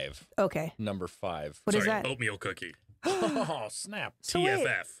 5. Okay. Number 5. What is Sorry, that? Oatmeal cookie. Oh snap! So TFF.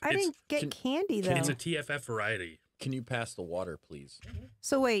 wait, I didn't get candy though. It's a TFF variety. Can you pass the water, please?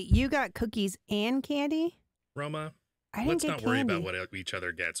 So wait, you got cookies and candy? Roma, I didn't let's get not candy. worry about what each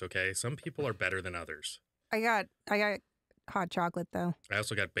other gets, okay? Some people are better than others. I got hot chocolate though. I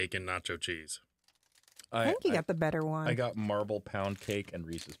also got bacon nacho cheese. I think you got the better one. I got marble pound cake and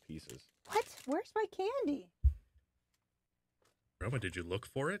Reese's Pieces. What? Where's my candy? Roma, did you look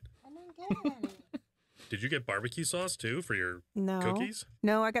for it? I didn't get any. Did you get barbecue sauce too for your cookies?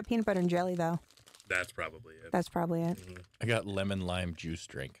 No, I got peanut butter and jelly though. That's probably it. That's probably it. I got lemon lime juice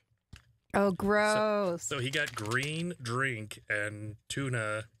drink. Oh, gross. So he got green drink and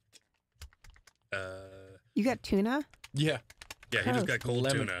tuna. You got tuna? Yeah. Yeah, he just got cold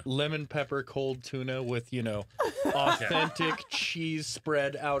tuna. Lemon pepper cold tuna with, authentic cheese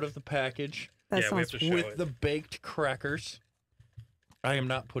spread out of the package. That we have sounds to show with it. the baked crackers. I am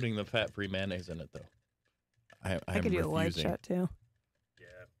not putting the fat-free mayonnaise in it, though. I could do a white refusing. shot too.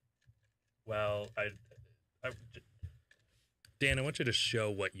 Yeah. Well, Dan, I want you to show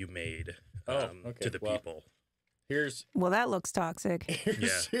what you made to the people. Well, that looks toxic.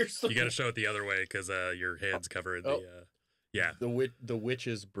 Here's you got to show it the other way because your head's covered. The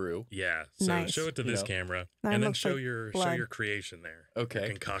witch's brew. Yeah. So Nice. show it to this camera, That and then looks show like your blood. creation there. Okay. Your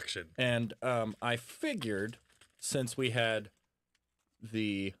concoction. And I figured since we had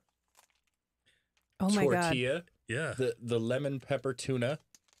the Oh my god. tortilla, Yeah. the lemon pepper tuna.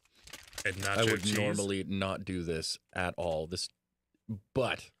 And nacho I would cheese. normally not do this at all.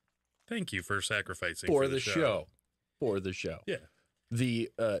 But Thank you for sacrificing for the show. For the show. Yeah.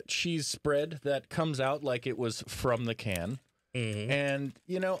 The cheese spread that comes out like it was from the can. Mm-hmm. And,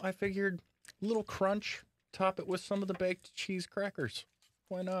 I figured a little crunch, top it with some of the baked cheese crackers.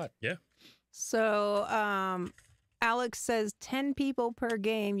 Why not? Yeah. So, Alex says 10 people per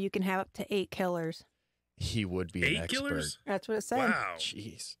game. You can have up to 8 killers. He would be an 8 expert. killers? That's what it said. Wow.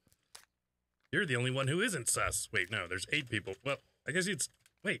 Jeez. You're the only one who isn't sus. Wait, no, there's 8 people. Well, I guess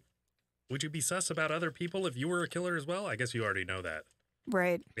wait, would you be sus about other people if you were a killer as well? I guess you already know that.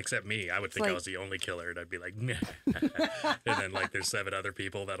 Right. Except me. I would think I was the only killer, and I'd be like, nah. And then, there's 7 other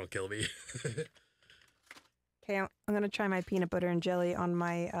people that'll kill me. Okay, I'm going to try my peanut butter and jelly on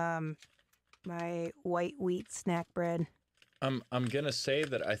my my white wheat snack bread. I'm going to say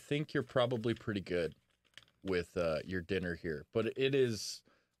that I think you're probably pretty good with your dinner here, but it is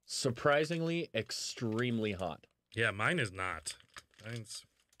surprisingly extremely hot. Yeah, mine is not. Mine's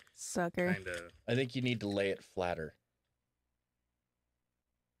Sucker. kind of... I think you need to lay it flatter.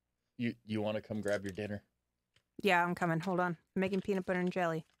 You want to come grab your dinner? Yeah, I'm coming. Hold on. I'm making peanut butter and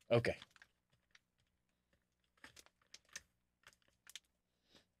jelly. Okay.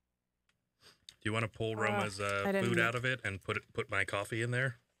 Do you want to pull Roma's food out of it and put my coffee in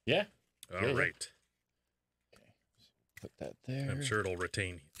there? Yeah. All right. Okay. Put that there. I'm sure it'll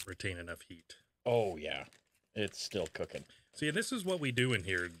retain enough heat. Oh, yeah. It's still cooking. See, this is what we do in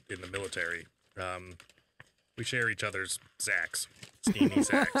here in the military. We share each other's sacks, steamy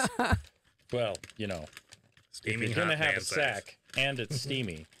sacks. Well, Steaming if you're going to hot have man a sack and it's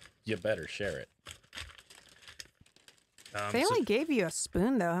steamy, you better share it. They only gave you a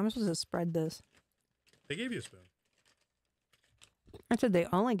spoon, though. How am I supposed to spread this? They gave you a spoon. I said they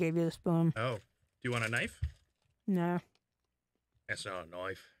only gave you a spoon. Oh, do you want a knife? No. That's not a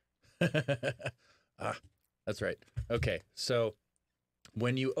knife. That's right. Okay, so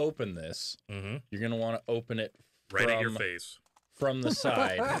when you open this, you're going to want to open it right at your face. From the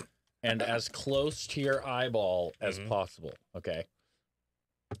side and as close to your eyeball as possible, okay?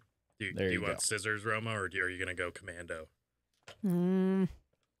 Do you want scissors, Roma, or are you going to go commando?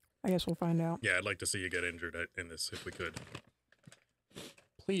 I guess we'll find out. Yeah, I'd like to see you get injured in this if we could.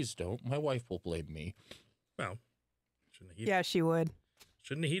 Please don't. My wife will blame me. Well, shouldn't have Yeah, she would.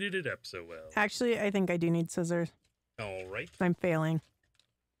 Shouldn't have heated it up so well. Actually, I think I do need scissors. All right. I'm failing.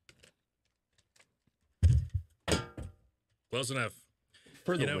 Close enough.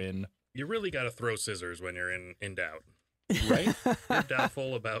 For the win. You really got to throw scissors when you're in doubt. Right? You're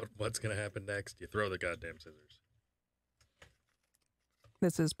doubtful about what's going to happen next. You throw the goddamn scissors.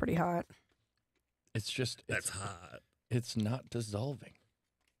 This is pretty hot. It's just... That's hot. It's not dissolving.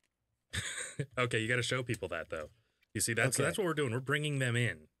 Okay, you got to show people that though. You see, that's what we're doing. We're bringing them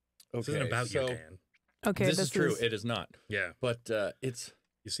in. Okay, this isn't about you, Dan. Okay, this is true. It is not. Yeah, but it's.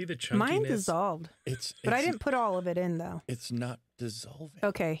 You see the chunkiness? Mine dissolved. But I didn't put all of it in though. It's not dissolving.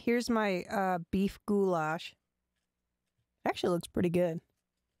 Okay, here's my beef goulash. Actually, looks pretty good.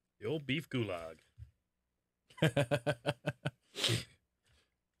 The old beef gulag.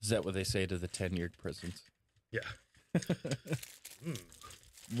 Is that what they say to the tenured prisons? Yeah.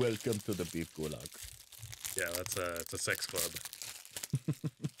 Welcome to the beef gulag. Yeah, it's a sex club.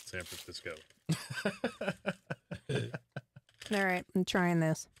 San Francisco. All right, I'm trying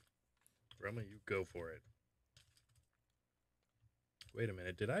this. Roma, you go for it. Wait a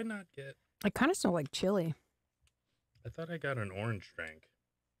minute, did I not get... I kind of smell like chili. I thought I got an orange drink.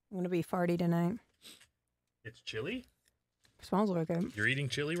 I'm going to be farty tonight. It's chili? Smells like it. You're eating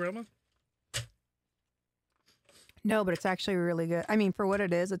chili, Roma? No, but it's actually really good. I mean, for what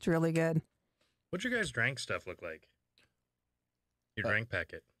it is, it's really good. What's your guys' drink stuff look like? Your drink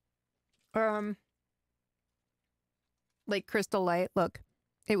packet? Like Crystal Light. Look,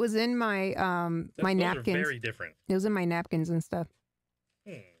 it was in my my napkins. Are very different. It was in my napkins and stuff.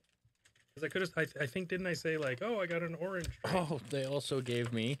 Because I could have. I think didn't I say like, oh, I got an orange drink. Oh, they also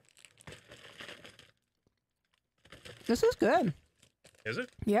gave me. This is good. Is it?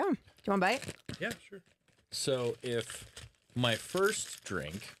 Yeah. Do you want a bite? Yeah, sure. So if my first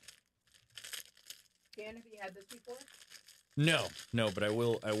drink. Dan, have you had this before? No, but I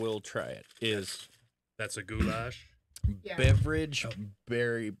will try it. That's a goulash. Yeah. Beverage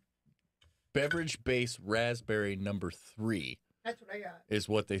base raspberry number 3. That's what I got. Is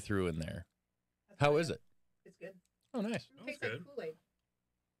what they threw in there. How is it? It's good. Oh, nice. It tastes like Kool-Aid.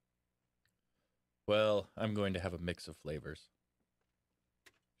 Well, I'm going to have a mix of flavors.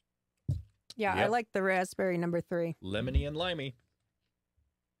 Yeah, I like the raspberry number 3. Lemony and limey.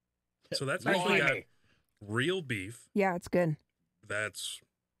 So that's actually got real beef. Yeah, it's good. That's.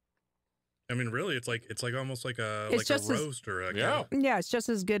 I mean, really, it's like almost like a roast or a yeah, it's just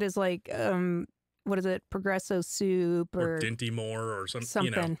as good as like what is it, Progresso soup or Dinty Moore or something.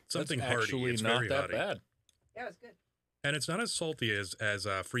 You know, something That's hearty. Actually, it's not very that hearty. bad. Yeah, it's good. And it's not as salty as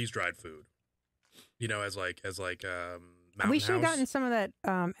freeze dried food. You know, as like Mountain we should have House. gotten some of that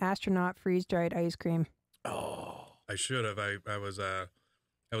astronaut freeze dried ice cream. Oh, I should have. I was at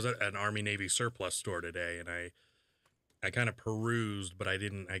an Army Navy surplus store today, and I kind of perused, but I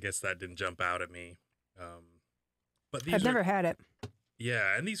didn't. I guess that didn't jump out at me. But these I've never had it.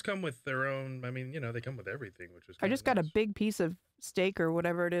 Yeah, and these come with their own. I mean, you know, they come with everything, which is. I just got a big piece of steak or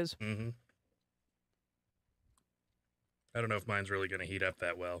whatever it is. Mm-hmm. I don't know if mine's really going to heat up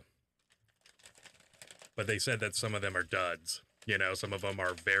that well. But they said that some of them are duds. You know, some of them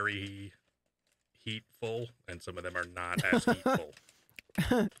are very heatful, and some of them are not as heatful.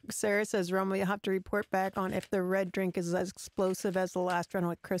 Sarah says, Roma, you'll have to report back on if the red drink is as explosive as the last one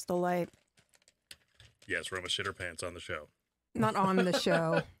with Crystal Light. Yes, Roma shit her pants on the show. Not on the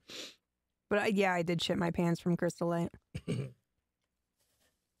show. But I did shit my pants from Crystal Light.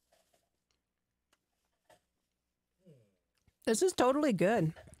 This is totally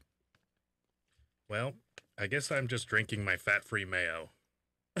good. Well, I guess I'm just drinking my fat-free mayo.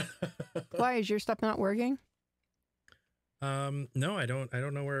 Why, is your stuff not working? No, I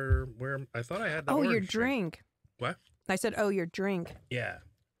don't know where I thought I had the your drink. What? I said, your drink. Yeah.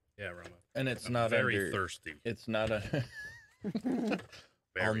 Yeah, Roma. And it's I'm not very thirsty. It's not a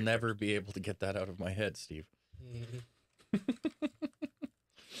I'll never be able to get that out of my head, Steve.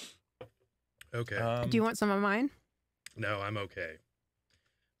 Okay. Do you want some of mine? No, I'm okay.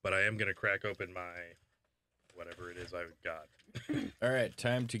 But I am going to crack open my whatever it is I've got. All right,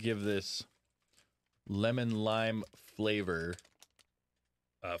 time to give this lemon lime flavor.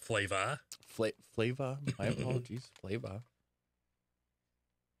 Flavor. Flavor? My apologies. Flavor.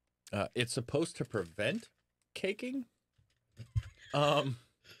 It's supposed to prevent caking?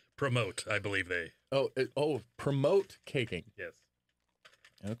 Promote, I believe they. Promote caking. Yes.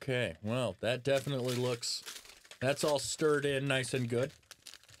 Okay, well, that definitely looks... That's all stirred in nice and good.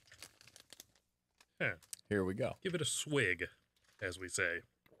 Yeah. Here we go. Give it a swig, as we say.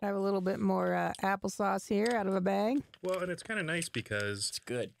 I have a little bit more applesauce here out of a bag. Well, and it's kind of nice because it's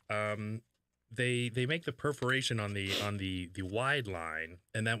good. They make the perforation on the wide line,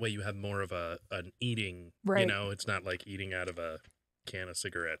 and that way you have more of an eating. Right. You know, it's not like eating out of a can of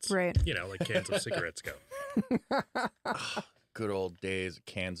cigarettes. Right. You know, like cans of cigarettes go. Good old days of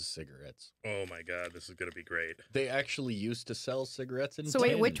cans of cigarettes. Oh my God, this is gonna be great. They actually used to sell cigarettes in So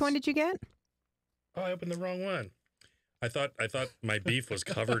tins. wait, which one did you get? Oh, I opened the wrong one. I thought my beef was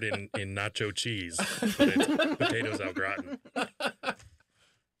covered in nacho cheese, but it's potatoes au gratin.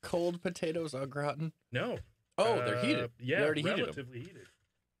 cold potatoes au gratin? No. Oh, they're heated. Yeah, you already heated them. relatively heated.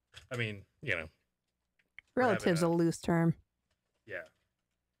 I mean, you know. Relative's a loose term. Yeah.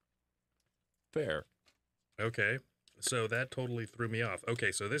 Fair. Okay. So that totally threw me off.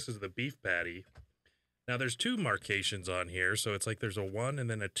 Okay, so this is the beef patty. Now there's 2 markations on here, so it's like there's a 1 and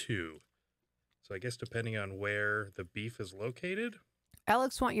then a 2. So I guess depending on where the beef is located.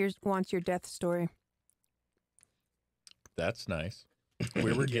 Alex wants your death story. That's nice.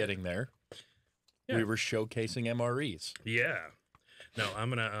 We were getting there. Yeah. We were showcasing MREs. Yeah. No, I'm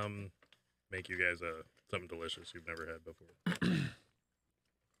gonna make you guys something delicious you've never had before.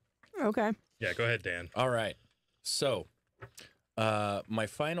 Okay. Yeah, go ahead, Dan. All right. So, my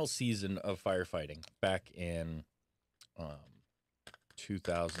final season of firefighting back in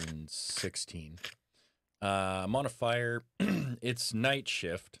 2016. I'm on a fire. It's night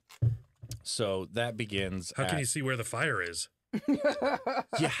shift. So that begins. How can you see where the fire is?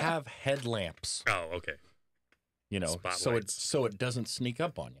 You have headlamps. Oh, okay. You know, so it doesn't sneak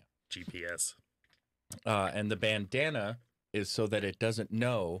up on you. GPS. And the bandana is so that it doesn't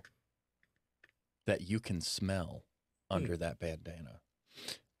know that you can smell under that bandana.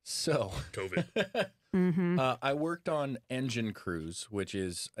 So COVID. I worked on engine crews, which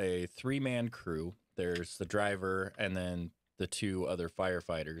is a 3-man crew. There's the driver and then the 2 other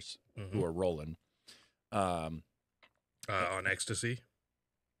firefighters who are rolling. On ecstasy?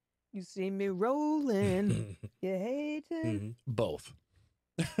 You see me rolling. You hate it? Both.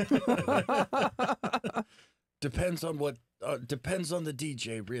 Depends on what. Depends on the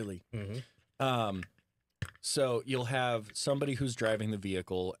DJ, really. So you'll have somebody who's driving the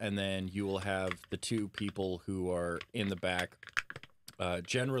vehicle, and then you will have the 2 people who are in the back,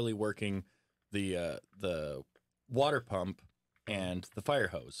 generally working the water pump and the fire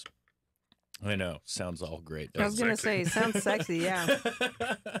hose. I know, sounds all great. I was gonna say, sounds sexy, yeah.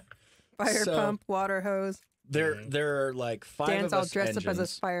 Fire pump, water hose. There are like 5 Dan's of all us dressed engines, up as a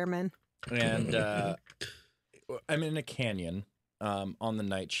fireman. And I'm in a canyon on the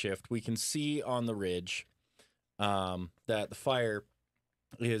night shift. We can see on the ridge that the fire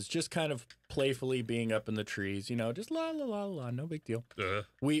is just kind of playfully being up in the trees, you know, just la la la la, no big deal.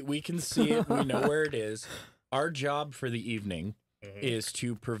 We can see it, we know where it is. Our job for the evening is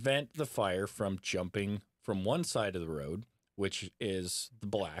to prevent the fire from jumping from one side of the road, which is the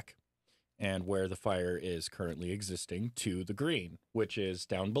black, and where the fire is currently existing, to the green, which is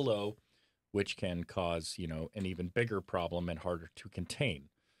down below, which can cause, you know, an even bigger problem and harder to contain.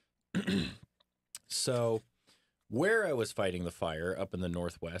 So where I was fighting the fire up in the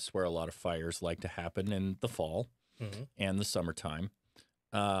Northwest, where a lot of fires like to happen in the fall and the summertime,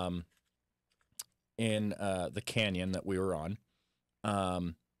 in the canyon that we were on,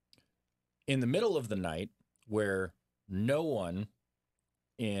 in the middle of the night, where no one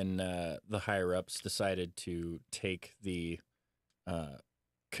in the higher-ups decided to take the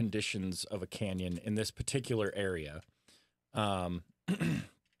conditions of a canyon in this particular area, and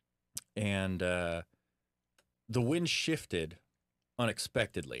the wind shifted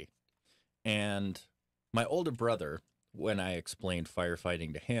unexpectedly. And my older brother, when I explained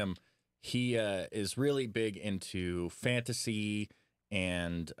firefighting to him, he is really big into fantasy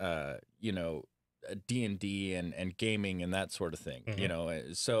and, you know, D&D and gaming and that sort of thing, you know.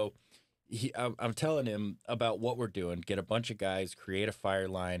 So I'm telling him about what we're doing, get a bunch of guys, create a fire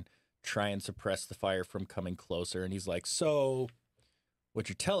line, try and suppress the fire from coming closer. And he's like, so what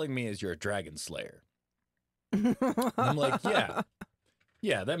you're telling me is you're a dragon slayer. I'm like,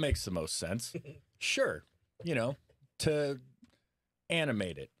 yeah, that makes the most sense. Sure, you know, to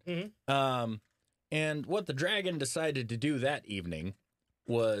animate it. And what the dragon decided to do that evening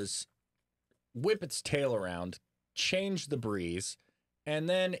was whip its tail around, change the breeze, and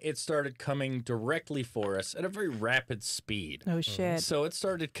then it started coming directly for us at a very rapid speed. Oh, shit. So it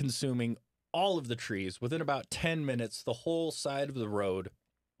started consuming all of the trees. Within about 10 minutes, the whole side of the road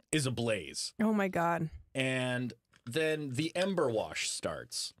is ablaze. Oh, my God. And then the ember wash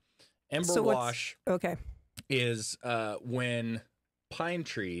starts. Ember wash is when pine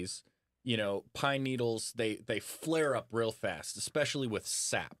trees, you know, pine needles, they flare up real fast, especially with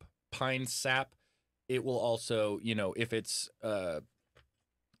sap. Pine sap, it will also, you know, if it's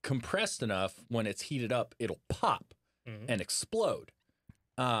compressed enough, when it's heated up, it'll pop and explode.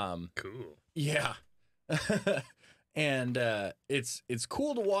 Cool. Yeah. And it's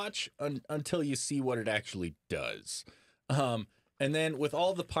cool to watch until you see what it actually does. And then with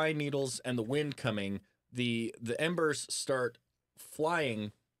all the pine needles and the wind coming, the embers start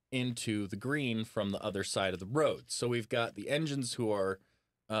flying into the green from the other side of the road. So we've got the engines who are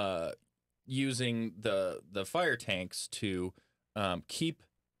using the fire tanks to keep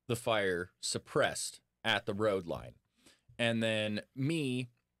the fire suppressed at the road line. And then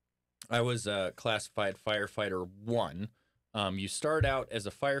I was a classified firefighter 1. You start out as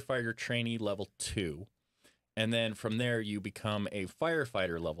a firefighter trainee level 2. And then from there, you become a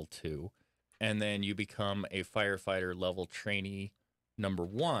firefighter level 2. And then you become a firefighter level trainee number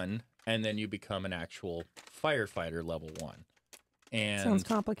 1. And then you become an actual firefighter level 1. And sounds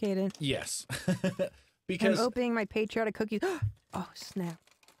complicated. Yes. Because I'm opening my patriotic cookies. Oh, snap.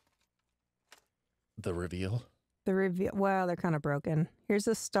 The reveal. The reveal. Well, they're kind of broken. Here's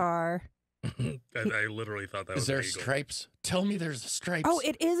a star. I literally thought that was there an eagle. stripes? Tell me there's stripes. Oh,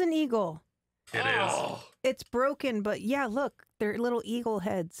 it is an eagle. It is. It's broken, but yeah, look, they're little eagle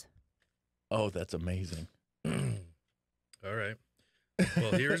heads. Oh, that's amazing. All right.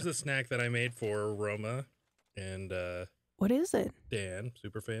 Well, here's the snack that I made for Roma and What is it? Dan,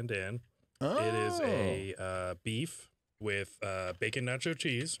 SuperFanDan. Oh. It is a beef with bacon nacho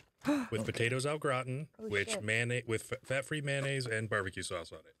cheese with potatoes au gratin, with fat-free mayonnaise and barbecue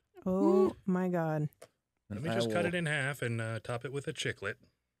sauce on it. Oh my God. Let me just cut it in half and top it with a chiclet.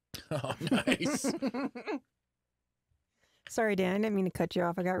 Oh, nice. Sorry, Dan. I didn't mean to cut you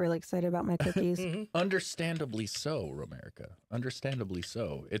off. I got really excited about my cookies. Understandably so, Romerica. Understandably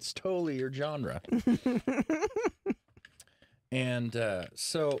so. It's totally your genre. And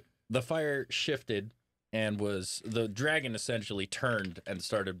so the fire shifted and the dragon essentially turned and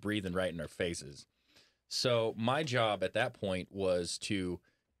started breathing right in our faces. So my job at that point was to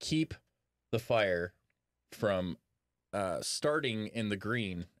keep the fire from starting in the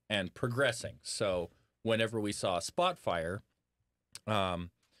green and progressing. So whenever we saw a spot fire,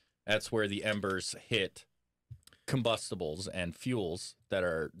 that's where the embers hit combustibles and fuels that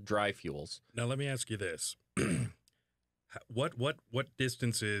are dry fuels. Now let me ask you this. What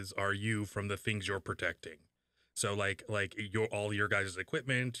distances are you from the things you're protecting? So like all your guys'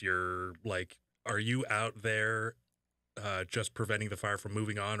 equipment, are you out there just preventing the fire from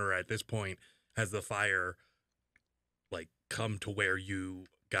moving on, or at this point has the fire come to where you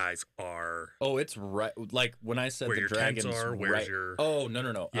guys are? Oh, it's right. Like when I said where the your dragons tents are, where's right. your... Oh,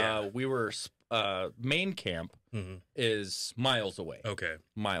 no. Yeah. We were main camp is miles away. Okay.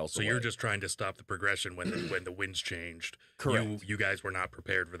 Miles away. So you're just trying to stop the progression when the winds changed. Correct. You guys were not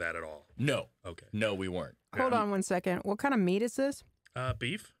prepared for that at all. No. Okay. No, we weren't. Hold on one second. What kind of meat is this?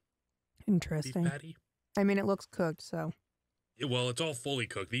 Beef. Interesting. Beef patty. I mean, it looks cooked, so. Well, it's all fully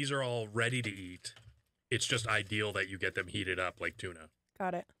cooked. These are all ready to eat. It's just ideal that you get them heated up like tuna.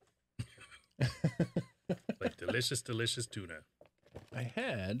 Got it. Like delicious, delicious tuna. I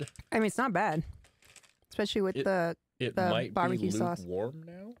mean, it's not bad, especially with the might barbecue be sauce. Warm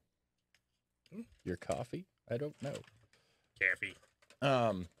now. Your coffee? I don't know. Caffee.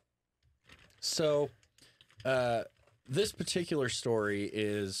 So, this particular story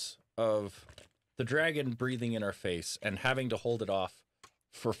is of the dragon breathing in our face and having to hold it off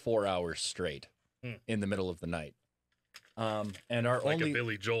for 4 hours straight in the middle of the night. And our like only a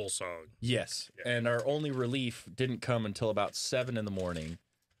Billy Joel song. Yes, Yeah. and our only relief didn't come until about 7 in the morning,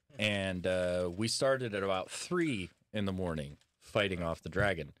 and we started at about 3 in the morning fighting off the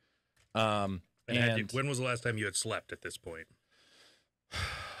dragon. And when was the last time you had slept at this point?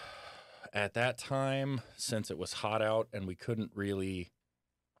 At that time, since it was hot out and we couldn't really,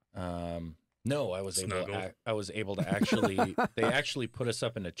 no, I was able to actually. They actually put us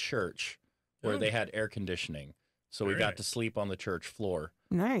up in a church where they had air conditioning, so we got to sleep on the church floor.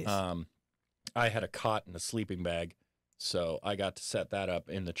 Nice. I had a cot and a sleeping bag, so I got to set that up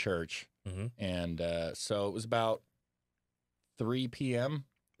in the church, and so it was about 3 p.m.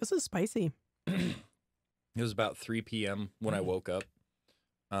 This is spicy. It was about 3 p.m. when I woke up.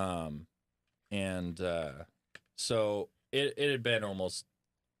 So it had been almost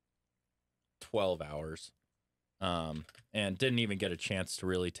 12 hours. And didn't even get a chance to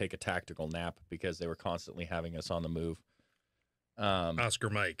really take a tactical nap because they were constantly having us on the move. Oscar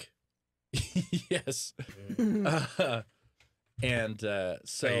Mike. Yes. So I hate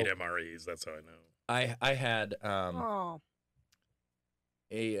MREs, that's how I know. I had a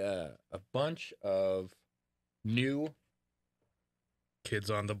bunch of new Kids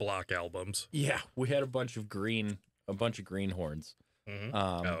on the Block albums. Yeah, we had a bunch of greenhorns.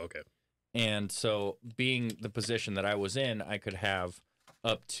 Okay. And so being the position that I was in, I could have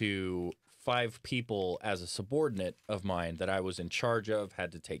up to 5 people as a subordinate of mine that I was in charge of,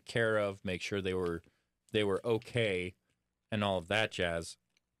 had to take care of, make sure they were okay and all of that jazz.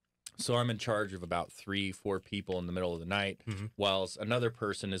 So I'm in charge of about 3-4 people in the middle of the night, whilst another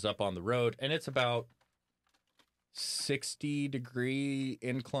person is up on the road, and it's about 60-degree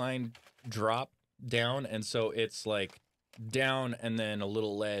incline drop down, and so it's like down and then a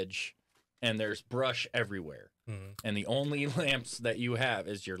little ledge, and there's brush everywhere. Mm-hmm. And the only lamps that you have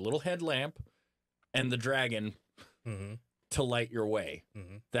is your little headlamp and the dragon Mm-hmm. to light your way.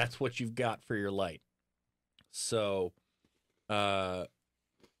 Mm-hmm. That's what you've got for your light. So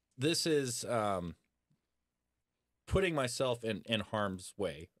this is putting myself in harm's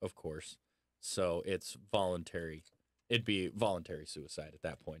way, of course. So it's voluntary. It'd be voluntary suicide at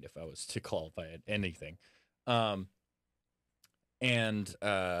that point if I was to qualify it anything. And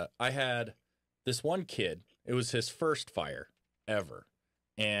I had this one kid. It was his first fire ever.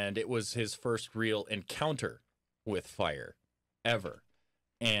 And it was his first real encounter with fire ever.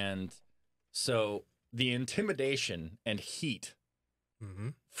 And so the intimidation and heat Mm-hmm.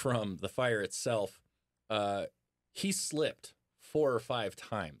 from the fire itself, he slipped 4 or 5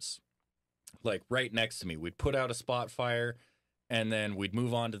 times, like right next to me. We'd put out a spot fire and then we'd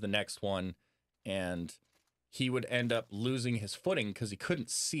move on to the next one, and he would end up losing his footing because he couldn't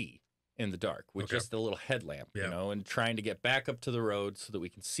see in the dark with just the little headlamp, you know, and trying to get back up to the road so that we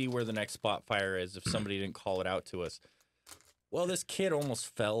can see where the next spot fire is if somebody didn't call it out to us. Well, this kid almost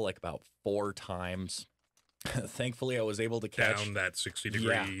fell like about 4 times. Thankfully, I was able to catch down that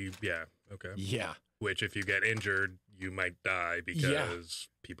 60-degree. Yeah. Okay. Yeah. Which, if you get injured, you might die because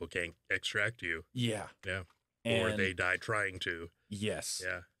people can't extract you. Yeah. Yeah. And or they die trying to. Yes.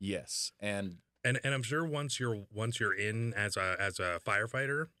 Yeah. Yes. And I'm sure once you're in as a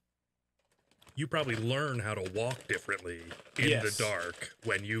firefighter, you probably learn how to walk differently in the dark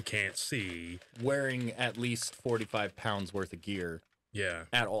when you can't see. Wearing at least 45 pounds worth of gear. Yeah.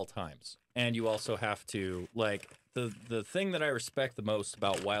 At all times. And you also have to, like, the thing that I respect the most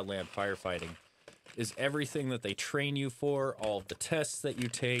about wildland firefighting is everything that they train you for, all of the tests that you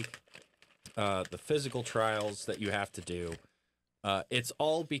take, the physical trials that you have to do. It's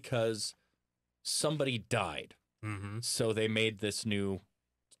all because somebody died. Mm-hmm. So they made this new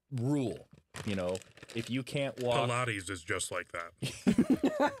rule. You know, if you can't walk... Pilates is just like that.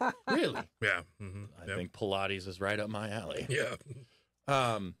 Really? Yeah. Mm-hmm. I think Pilates is right up my alley. Yeah.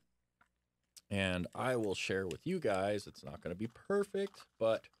 And I will share with you guys. It's not going to be perfect,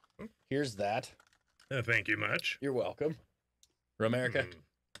 but here's that. Thank you much. You're welcome. Romerica,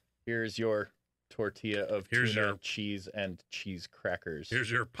 here's your tortilla of tuna, cheese, and cheese crackers.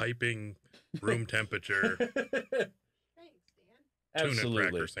 Here's your piping room temperature Absolutely. tuna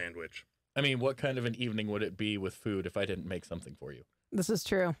cracker sandwich. I mean, what kind of an evening would it be with food if I didn't make something for you? This is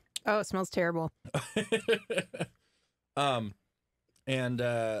true. Oh, it smells terrible.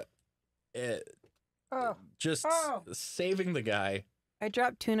 Saving the guy. I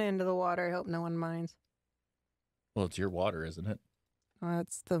dropped tuna into the water. I hope no one minds. Well, it's your water, isn't it?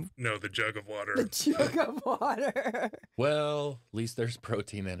 That's the jug of water. The jug of water. Well, at least there's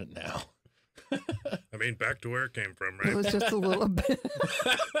protein in it now. I mean, back to where it came from, right? It was just a little bit.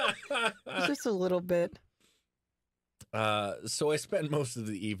 It was just a little bit. So I spent most of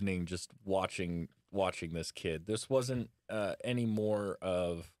the evening just watching this kid. This wasn't any more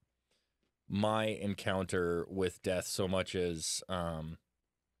of my encounter with death so much as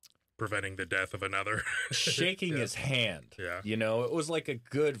preventing the death of another. Shaking his hand. Yeah. You know, it was like a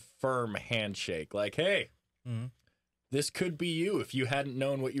good, firm handshake. Like, hey, this could be you if you hadn't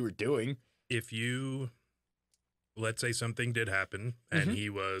known what you were doing. If you, let's say something did happen and he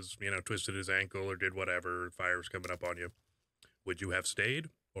was, twisted his ankle or did whatever, fire's coming up on you, would you have stayed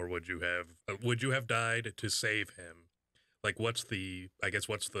or would you have died to save him? Like, what's the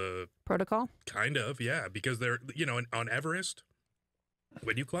protocol? Kind of, yeah, because they're, on Everest,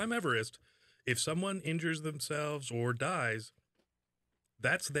 when you climb Everest, if someone injures themselves or dies,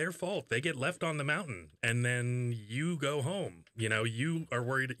 that's their fault. They get left on the mountain and then you go home. You are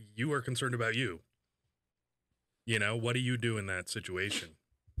worried, you are concerned about you. What do you do in that situation?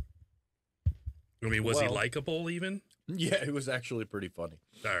 I mean, was he likable even? Yeah, it was actually pretty funny.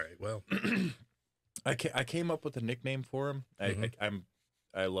 All right, well. I came up with a nickname for him.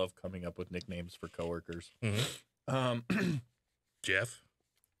 I love coming up with nicknames for coworkers. Jeff?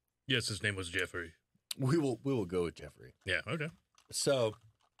 Yes, his name was Jeffrey. We will go with Jeffrey. Yeah, okay. So,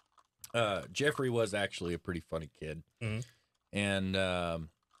 Jeffrey was actually a pretty funny kid. And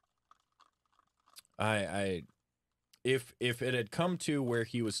if it had come to where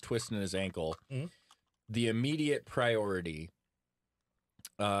he was twisting his ankle, the immediate priority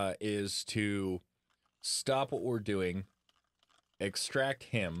is to stop what we're doing, extract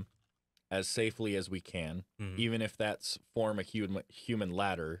him as safely as we can, even if that's form a human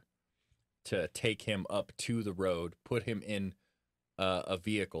ladder to take him up to the road, put him in a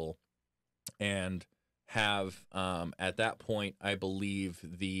vehicle, and have, at that point, I believe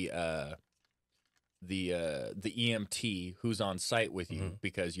the EMT who's on site with you,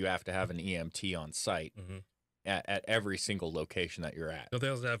 because you have to have an EMT on site at every single location that you're at. Don't they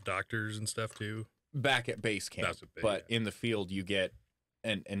also have doctors and stuff too? Back at base camp, but in the field you get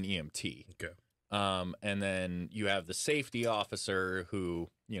an EMT. Okay. And then you have the safety officer who,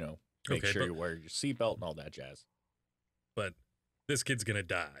 makes sure you wear your seatbelt and all that jazz. But this kid's gonna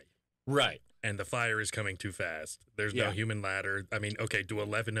die. Right. And the fire is coming too fast. There's no human ladder. I mean, okay, do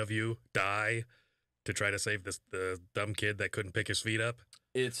 11 of you die to try to save the dumb kid that couldn't pick his feet up?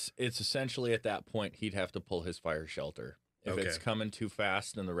 It's essentially at that point he'd have to pull his fire shelter. If it's coming too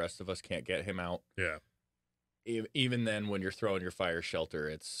fast and the rest of us can't get him out. Yeah. Even then, when you're throwing your fire shelter,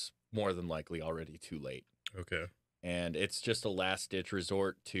 it's more than likely already too late. Okay. And it's just a last-ditch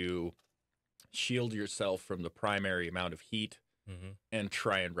resort to shield yourself from the primary amount of heat and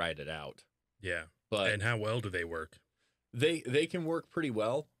try and ride it out. Yeah. But and how well do they work? They can work pretty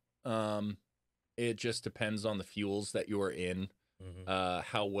well. It just depends on the fuels that you're in,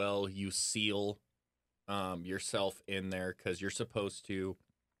 how well you seal yourself in there, because you're supposed to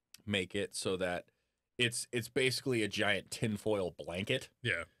make it so that it's basically a giant tinfoil blanket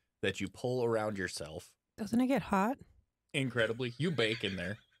that you pull around yourself. Doesn't it get hot? Incredibly. You bake in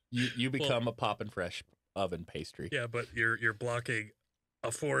there. You become a poppin' fresh oven pastry. Yeah, but you're blocking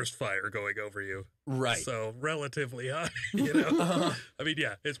a forest fire going over you. Right. So relatively hot, I mean,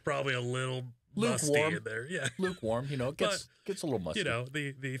 yeah, it's probably a little musty in there. Yeah. Lukewarm, it gets a little musty.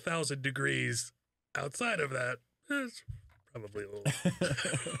 The 1,000 degrees outside of that is probably a little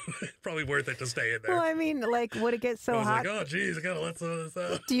probably worth it to stay in there. Well, I mean, like, would it get so hot? Like, oh geez, I gotta let some of this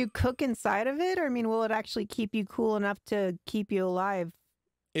out. Do you cook inside of it? Or I mean, will it actually keep you cool enough to keep you alive?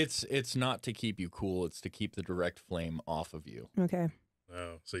 It's not to keep you cool, it's to keep the direct flame off of you. Okay.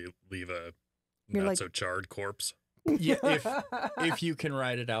 Oh, so you leave a not so charred corpse. Yeah, if you can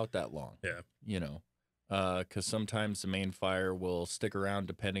ride it out that long. Yeah. Because sometimes the main fire will stick around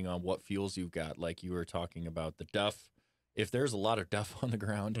depending on what fuels you've got. Like you were talking about the duff. If there's a lot of duff on the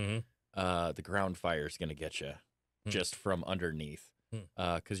ground, the ground fire is going to get you just from underneath.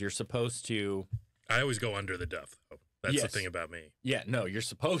 Because you're supposed to. I always go under the duff, though. That's the thing about me. Yeah, no, you're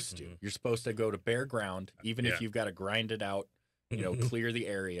supposed to. You're supposed to go to bare ground, even if you've got to grind it out, clear the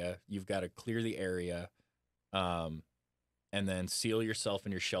area. You've got to clear the area and then seal yourself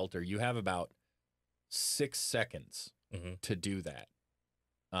in your shelter. You have about 6 seconds to do that.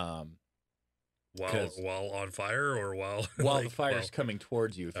 While on fire or while the fire's coming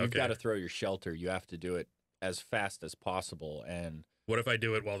towards you. If you've got to throw your shelter, you have to do it as fast as possible. And what if I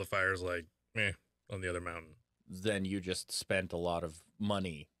do it while the fire's like on the other mountain? Then you just spent a lot of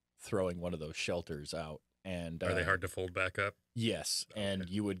money throwing one of those shelters out. And are they hard to fold back up? Yes, and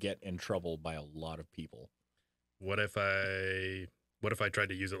you would get in trouble by a lot of people. What if I tried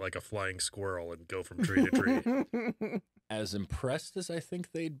to use it like a flying squirrel and go from tree to tree? As impressed as I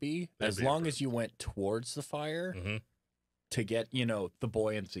think they'd be, as long as you went towards the fire to get, the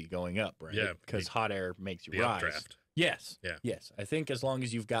buoyancy going up, right? Yeah. Because hot air makes you the rise. Updraft. Yes. Yeah. Yes. I think as long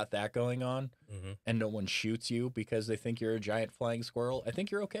as you've got that going on and no one shoots you because they think you're a giant flying squirrel, I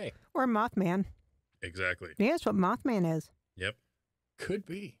think you're okay. Or Mothman. Exactly. Yeah, that's what Mothman is. Yep. Could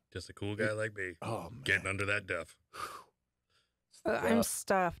be. Just a cool guy like me. Oh, man. Getting under that duff. I'm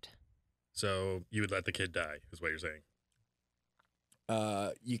stuffed. So you would let the kid die, is what you're saying?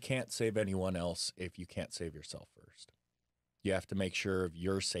 You can't save anyone else if you can't save yourself first. You have to make sure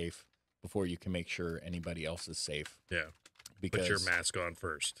you're safe before you can make sure anybody else is safe. Yeah. Because, put your mask on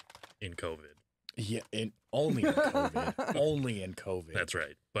first in COVID. Yeah, only in COVID. Only in COVID. That's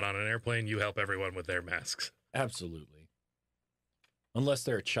right. But on an airplane, you help everyone with their masks. Absolutely. Unless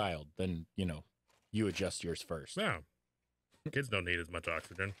they're a child, then, you adjust yours first. No. Kids don't need as much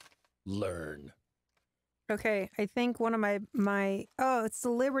oxygen. Learn. Okay, I think one of my it's the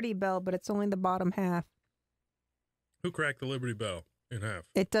Liberty Bell, but it's only the bottom half. Who cracked the Liberty Bell in half?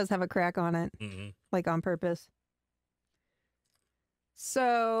 It does have a crack on it, like on purpose.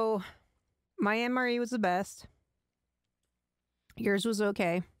 So, my MRE was the best. Yours was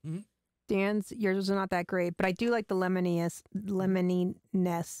okay. Yours was not that great, but I do like the lemoniness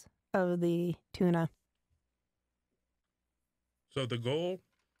of the tuna. So the goal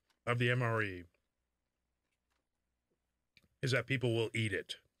of the MRE is that people will eat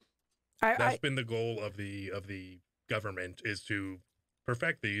it. That's been the goal of the government, is to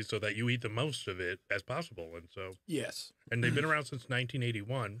perfect these so that you eat the most of it as possible. And so yes, and they've been around since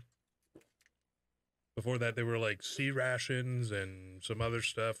 1981. Before that, they were like sea rations and some other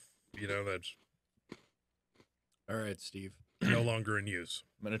stuff. That's all right, Steve. No longer in use.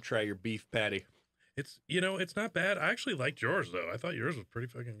 I'm gonna try your beef patty. It's it's not bad. I actually liked yours though. I thought yours was pretty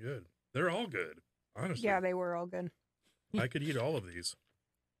fucking good. They're all good. Honestly. Yeah, they were all good. I could eat all of these.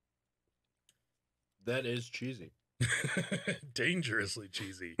 That is cheesy. Dangerously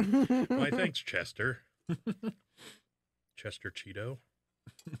cheesy. Why, thanks, Chester. Chester Cheeto.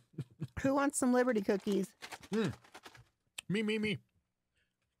 Who wants some Liberty cookies? Me.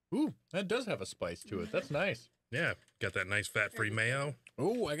 Ooh, that does have a spice to it. That's nice. Yeah, got that nice fat-free mayo.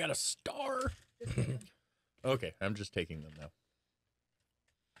 Ooh, I got a star. Okay, I'm just taking them now.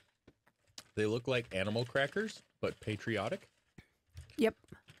 They look like animal crackers, but patriotic. Yep.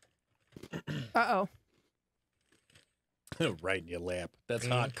 Uh-oh. Right in your lap. That's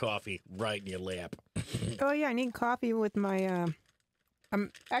hot coffee. Right in your lap. Oh, yeah, I need coffee with my,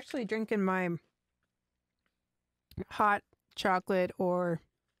 I'm actually drinking my hot chocolate or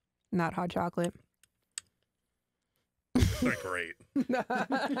not hot chocolate. Not great.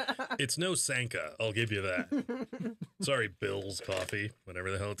 It's no Sanka, I'll give you that. Sorry, Bill's Coffee,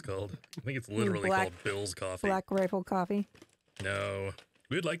 whatever the hell it's called. I think it's literally called Bill's Coffee. Black Rifle Coffee. No.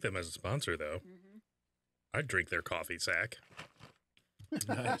 We'd like them as a sponsor, though. I'd drink their coffee sack.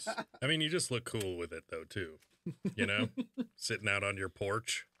 Nice. I mean, you just look cool with it, though, too. You know? Sitting out on your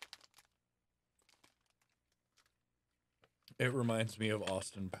porch. It reminds me of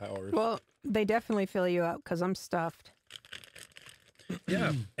Austin Powers. Well, they definitely fill you up because I'm stuffed.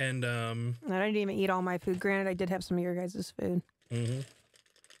 Yeah. And, I didn't even eat all my food. Granted, I did have some of your guys' food.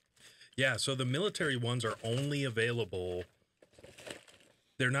 Yeah, so the military ones are only available.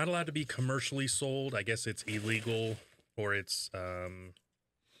 They're not allowed to be commercially sold. I guess it's illegal or it's,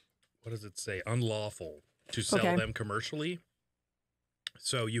 what does it say? Unlawful to sell them commercially.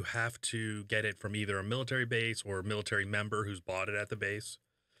 So you have to get it from either a military base or a military member who's bought it at the base.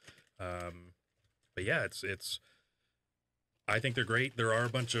 But yeah, it's, I think they're great. There are a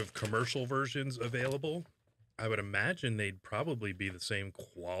bunch of commercial versions available. I would imagine they'd probably be the same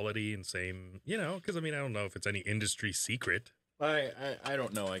quality and same, you know, because I mean, I don't know if it's any industry secret. I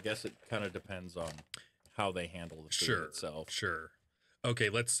don't know. I guess it kind of depends on how they handle the food itself. Sure. Okay,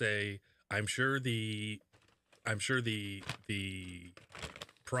 let's say I'm sure the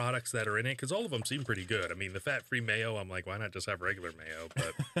products that are in it, because all of them seem pretty good. I mean, the fat-free mayo, I'm like, why not just have regular mayo?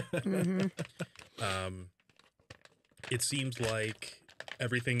 But it seems like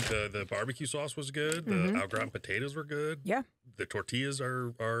everything, the barbecue sauce was good. The au gratin potatoes were good. Yeah. The tortillas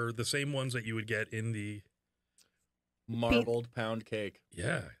are the same ones that you would get in the marbled pound cake.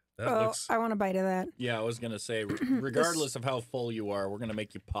 Yeah. That looks... I want a bite of that. Yeah, I was going to say, regardless of how full you are, we're going to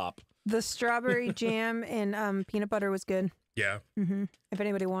make you pop. The strawberry jam and peanut butter was good. Yeah. If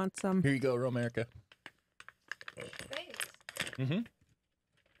anybody wants some. Here you go, Romerica. Thanks.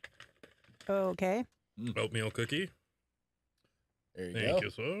 Okay. Oatmeal cookie. There you go. Thank you,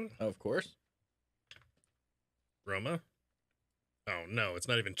 sir. Of course. Roma. Oh, no, it's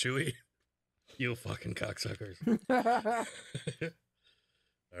not even chewy. You fucking cocksuckers.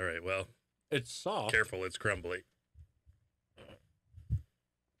 All right, well. It's soft. Careful, it's crumbly.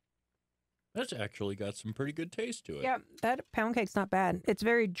 That's actually got some pretty good taste to it. Yeah, that pound cake's not bad. It's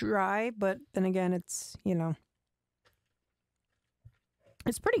very dry, but then again, it's, you know.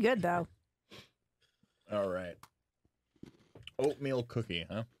 It's pretty good, though. All right. Oatmeal cookie,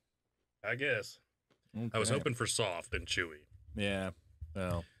 huh? I guess. Okay. I was hoping for soft and chewy. Yeah.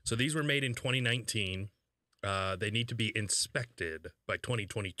 Well. So these were made in 2019. They need to be inspected by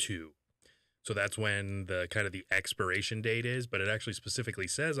 2022. So that's when the kind of the expiration date is, but it actually specifically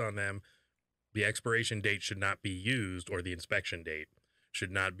says on them the expiration date should not be used, or the inspection date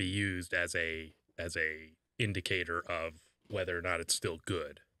should not be used as a indicator of whether or not it's still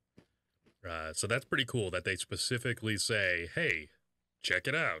good. So that's pretty cool that they specifically say, hey, check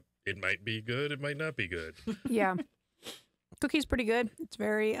it out. It might be good. It might not be good. Yeah. Cookie's pretty good. It's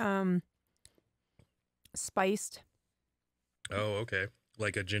very spiced. Oh, okay.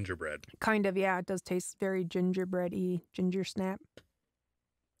 Like a gingerbread. Kind of, yeah. It does taste very gingerbread-y, ginger snap.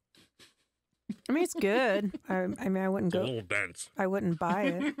 I mean, it's good. I mean, I wouldn't It's a little dense. I wouldn't buy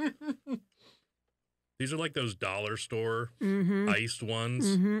it. These are like those dollar store iced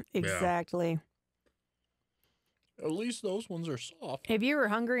ones. Exactly. Yeah. At least those ones are soft. If you were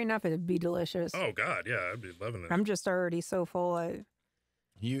hungry enough, it'd be delicious. Oh God, yeah, I'd be loving it. I'm just already so full.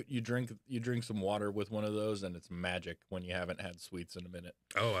 You drink some water with one of those, and it's magic when you haven't had sweets in a minute.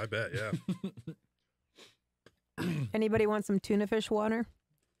 Oh, I bet, yeah. Anybody want some tuna fish water?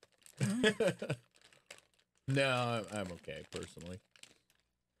 No, I'm okay personally.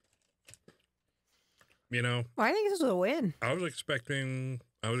 You know, Well, I think this is a win. I was expecting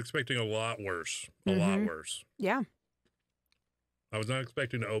a lot worse. A lot worse. Yeah. I was not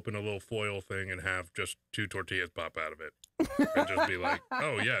expecting to open a little foil thing and have just 2 tortillas pop out of it. And just be like,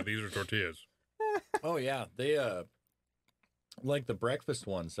 oh yeah, these are tortillas. Oh yeah, they like the breakfast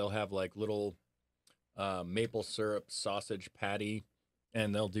ones. They'll have like little maple syrup sausage patty,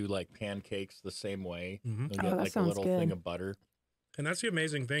 and they'll do like pancakes the same way. Mm-hmm. They'll get like a little thing of butter. And that's the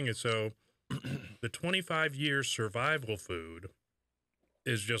amazing thing is so the 25-year survival food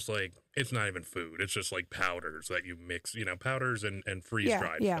is just like, it's not even food. It's just like powders that you mix, powders and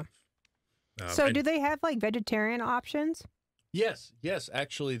freeze-dried stuff. So do they have like vegetarian options? Yes,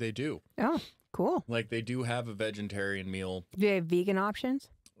 actually they do. Oh, cool. Like they do have a vegetarian meal. Do they have vegan options?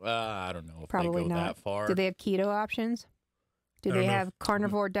 I don't know if Probably they go not. that far. Do they have keto options? Do they have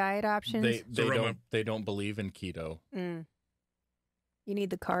carnivore diet options? They don't believe in keto. Mm. You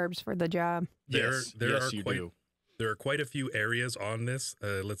need the carbs for the job. There are quite a few areas on this.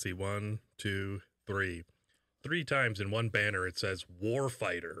 Let's see, 1, 2, 3. 3 times in one banner it says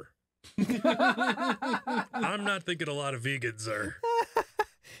warfighter. I'm not thinking a lot of vegans are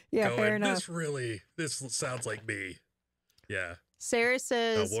going, fair enough. This sounds like me. Yeah. Sarah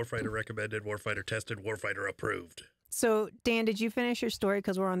says warfighter recommended, warfighter tested, warfighter approved. So Dan, did you finish your story?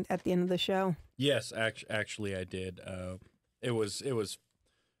 Because we're at the end of the show. Yes, actually I did. It was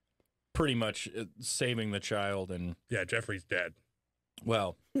pretty much saving the child, and yeah, Jeffrey's dead.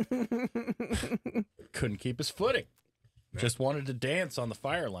 Well, couldn't keep his footing. No. Just wanted to dance on the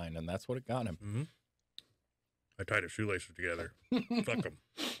fire line, and that's what it got him. Mm-hmm. I tied his shoelaces together. Fuck him.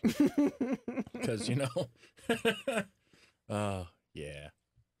 Because, yeah.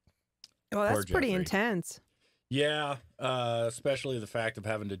 Well, that's pretty intense. Yeah, especially the fact of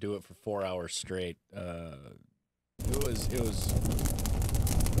having to do it for 4 hours straight. It was.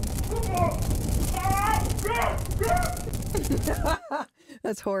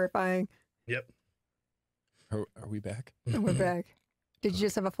 That's horrifying. Yep. Are we back? We're back. Did you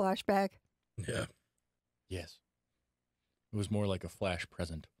just have a flashback? Yeah. Yes. It was more like a flash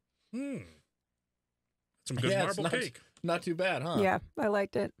present. Some good marble cake. Not too bad, huh? Yeah, I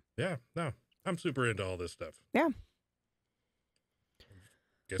liked it. Yeah, no. I'm super into all this stuff. Yeah.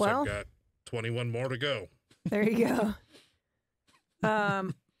 Guess I've got 21 more to go. There you go.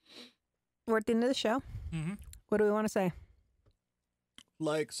 We're at the end of the show. Mm-hmm. What do we want to say?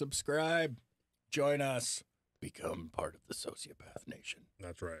 Like, subscribe, join us, become part of the Sociopath Nation.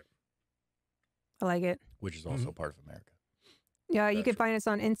 That's right. I like it. Which is also part of America. Yeah, you can find us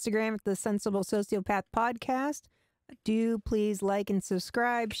on Instagram at the Sensible Sociopath Podcast. Do please like and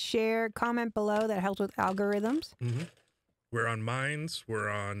subscribe, share, comment below. That helps with algorithms. Mm-hmm. We're on Minds. We're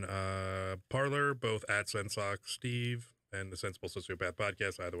on Parler, both at Sensoc Steve and the Sensible Sociopath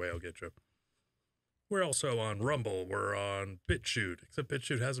Podcast. Either way, I'll get you. We're also on Rumble. We're on BitChute, except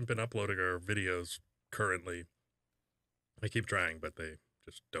BitChute hasn't been uploading our videos currently. I keep trying, but they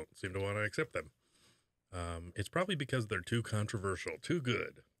just don't seem to want to accept them. It's probably because they're too controversial, too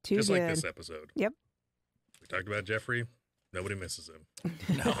good. Just like this episode. Yep. We talked about Jeffrey. Nobody misses him.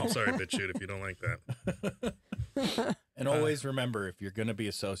 No, I'm sorry, BitChute, if you don't like that. And always remember, if you're going to be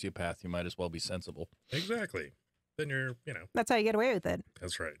a sociopath, you might as well be sensible. Exactly. Then you're, That's how you get away with it.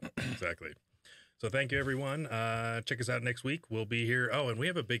 That's right. Exactly. So thank you, everyone. Check us out next week. We'll be here. Oh, and we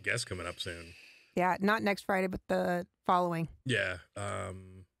have a big guest coming up soon. Yeah, not next Friday, but the following. Yeah.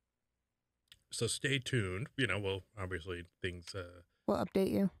 So stay tuned. We'll obviously things. We'll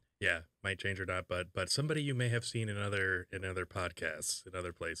update you. Yeah, might change or not, but somebody you may have seen in other podcasts in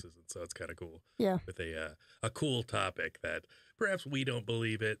other places, and so it's kind of cool. Yeah. With a cool topic that perhaps we don't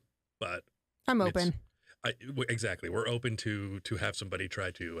believe it, but I'm open. Exactly. We're open to have somebody try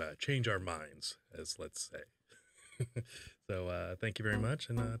to change our minds, as let's say. So thank you very much,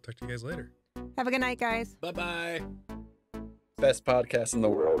 and talk to you guys later. Have a good night, guys. Bye-bye. Best podcast in the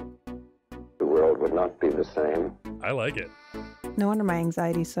world. The world would not be the same. I like it. No wonder my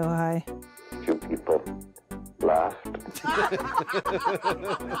anxiety's so high. Few people laughed.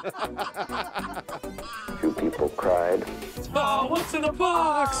 Few people cried. Oh, what's in the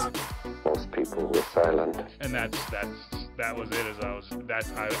box? Most people were silent. And that was it.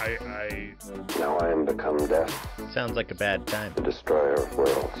 Now I am become death, Sounds like a bad time. the destroyer of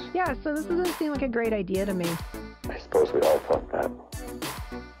worlds. Yeah, so this doesn't seem like a great idea to me. I suppose we all thought that,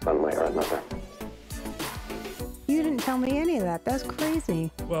 one way or another. You didn't tell me any of that. That's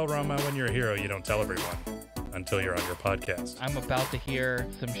crazy. Well, Rama, when you're a hero, you don't tell everyone until you're on your podcast. I'm about to hear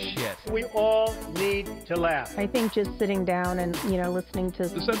some shit. We all need to laugh. I think just sitting down and, listening to...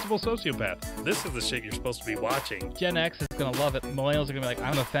 The Sensible Sociopath. This is the shit you're supposed to be watching. Gen X is going to love it. Millennials are going to be like,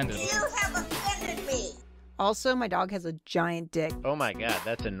 I'm offended. You have offended me. Also, my dog has a giant dick. Oh my god,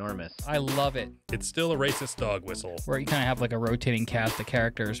 that's enormous. I love it. It's still a racist dog whistle. Where you kind of have like a rotating cast of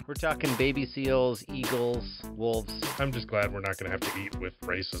characters. We're talking baby seals, eagles, wolves. I'm just glad we're not going to have to eat with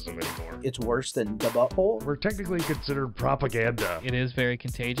racism anymore. It's worse than the butthole. We're technically considered propaganda. It is very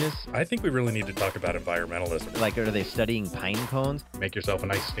contagious. I think we really need to talk about environmentalism. Like, are they studying pine cones? Make yourself a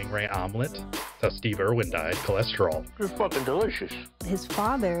nice stingray omelet. That's how Steve Irwin died. Cholesterol. It's fucking delicious. His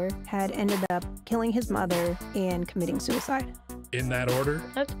father had ended up killing his mother and committing suicide. In that order?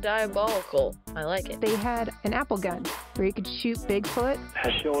 That's diabolical. I like it. They had an apple gun where you could shoot Bigfoot.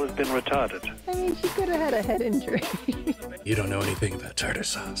 Has she always been retarded? I mean, she could have had a head injury. You don't know anything about tartar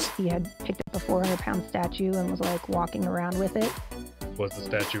sauce. He had picked up a 400-pound statue and was like walking around with it. Was the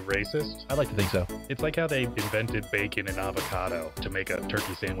statue racist? I'd like to think so. It's like how they invented bacon and avocado to make a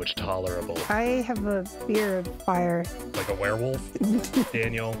turkey sandwich tolerable. I have a fear of fire. Like a werewolf?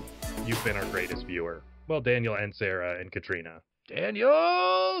 Daniel, you've been our greatest viewer. Well, Daniel and Sarah and Katrina.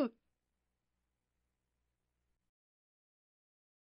 Daniel!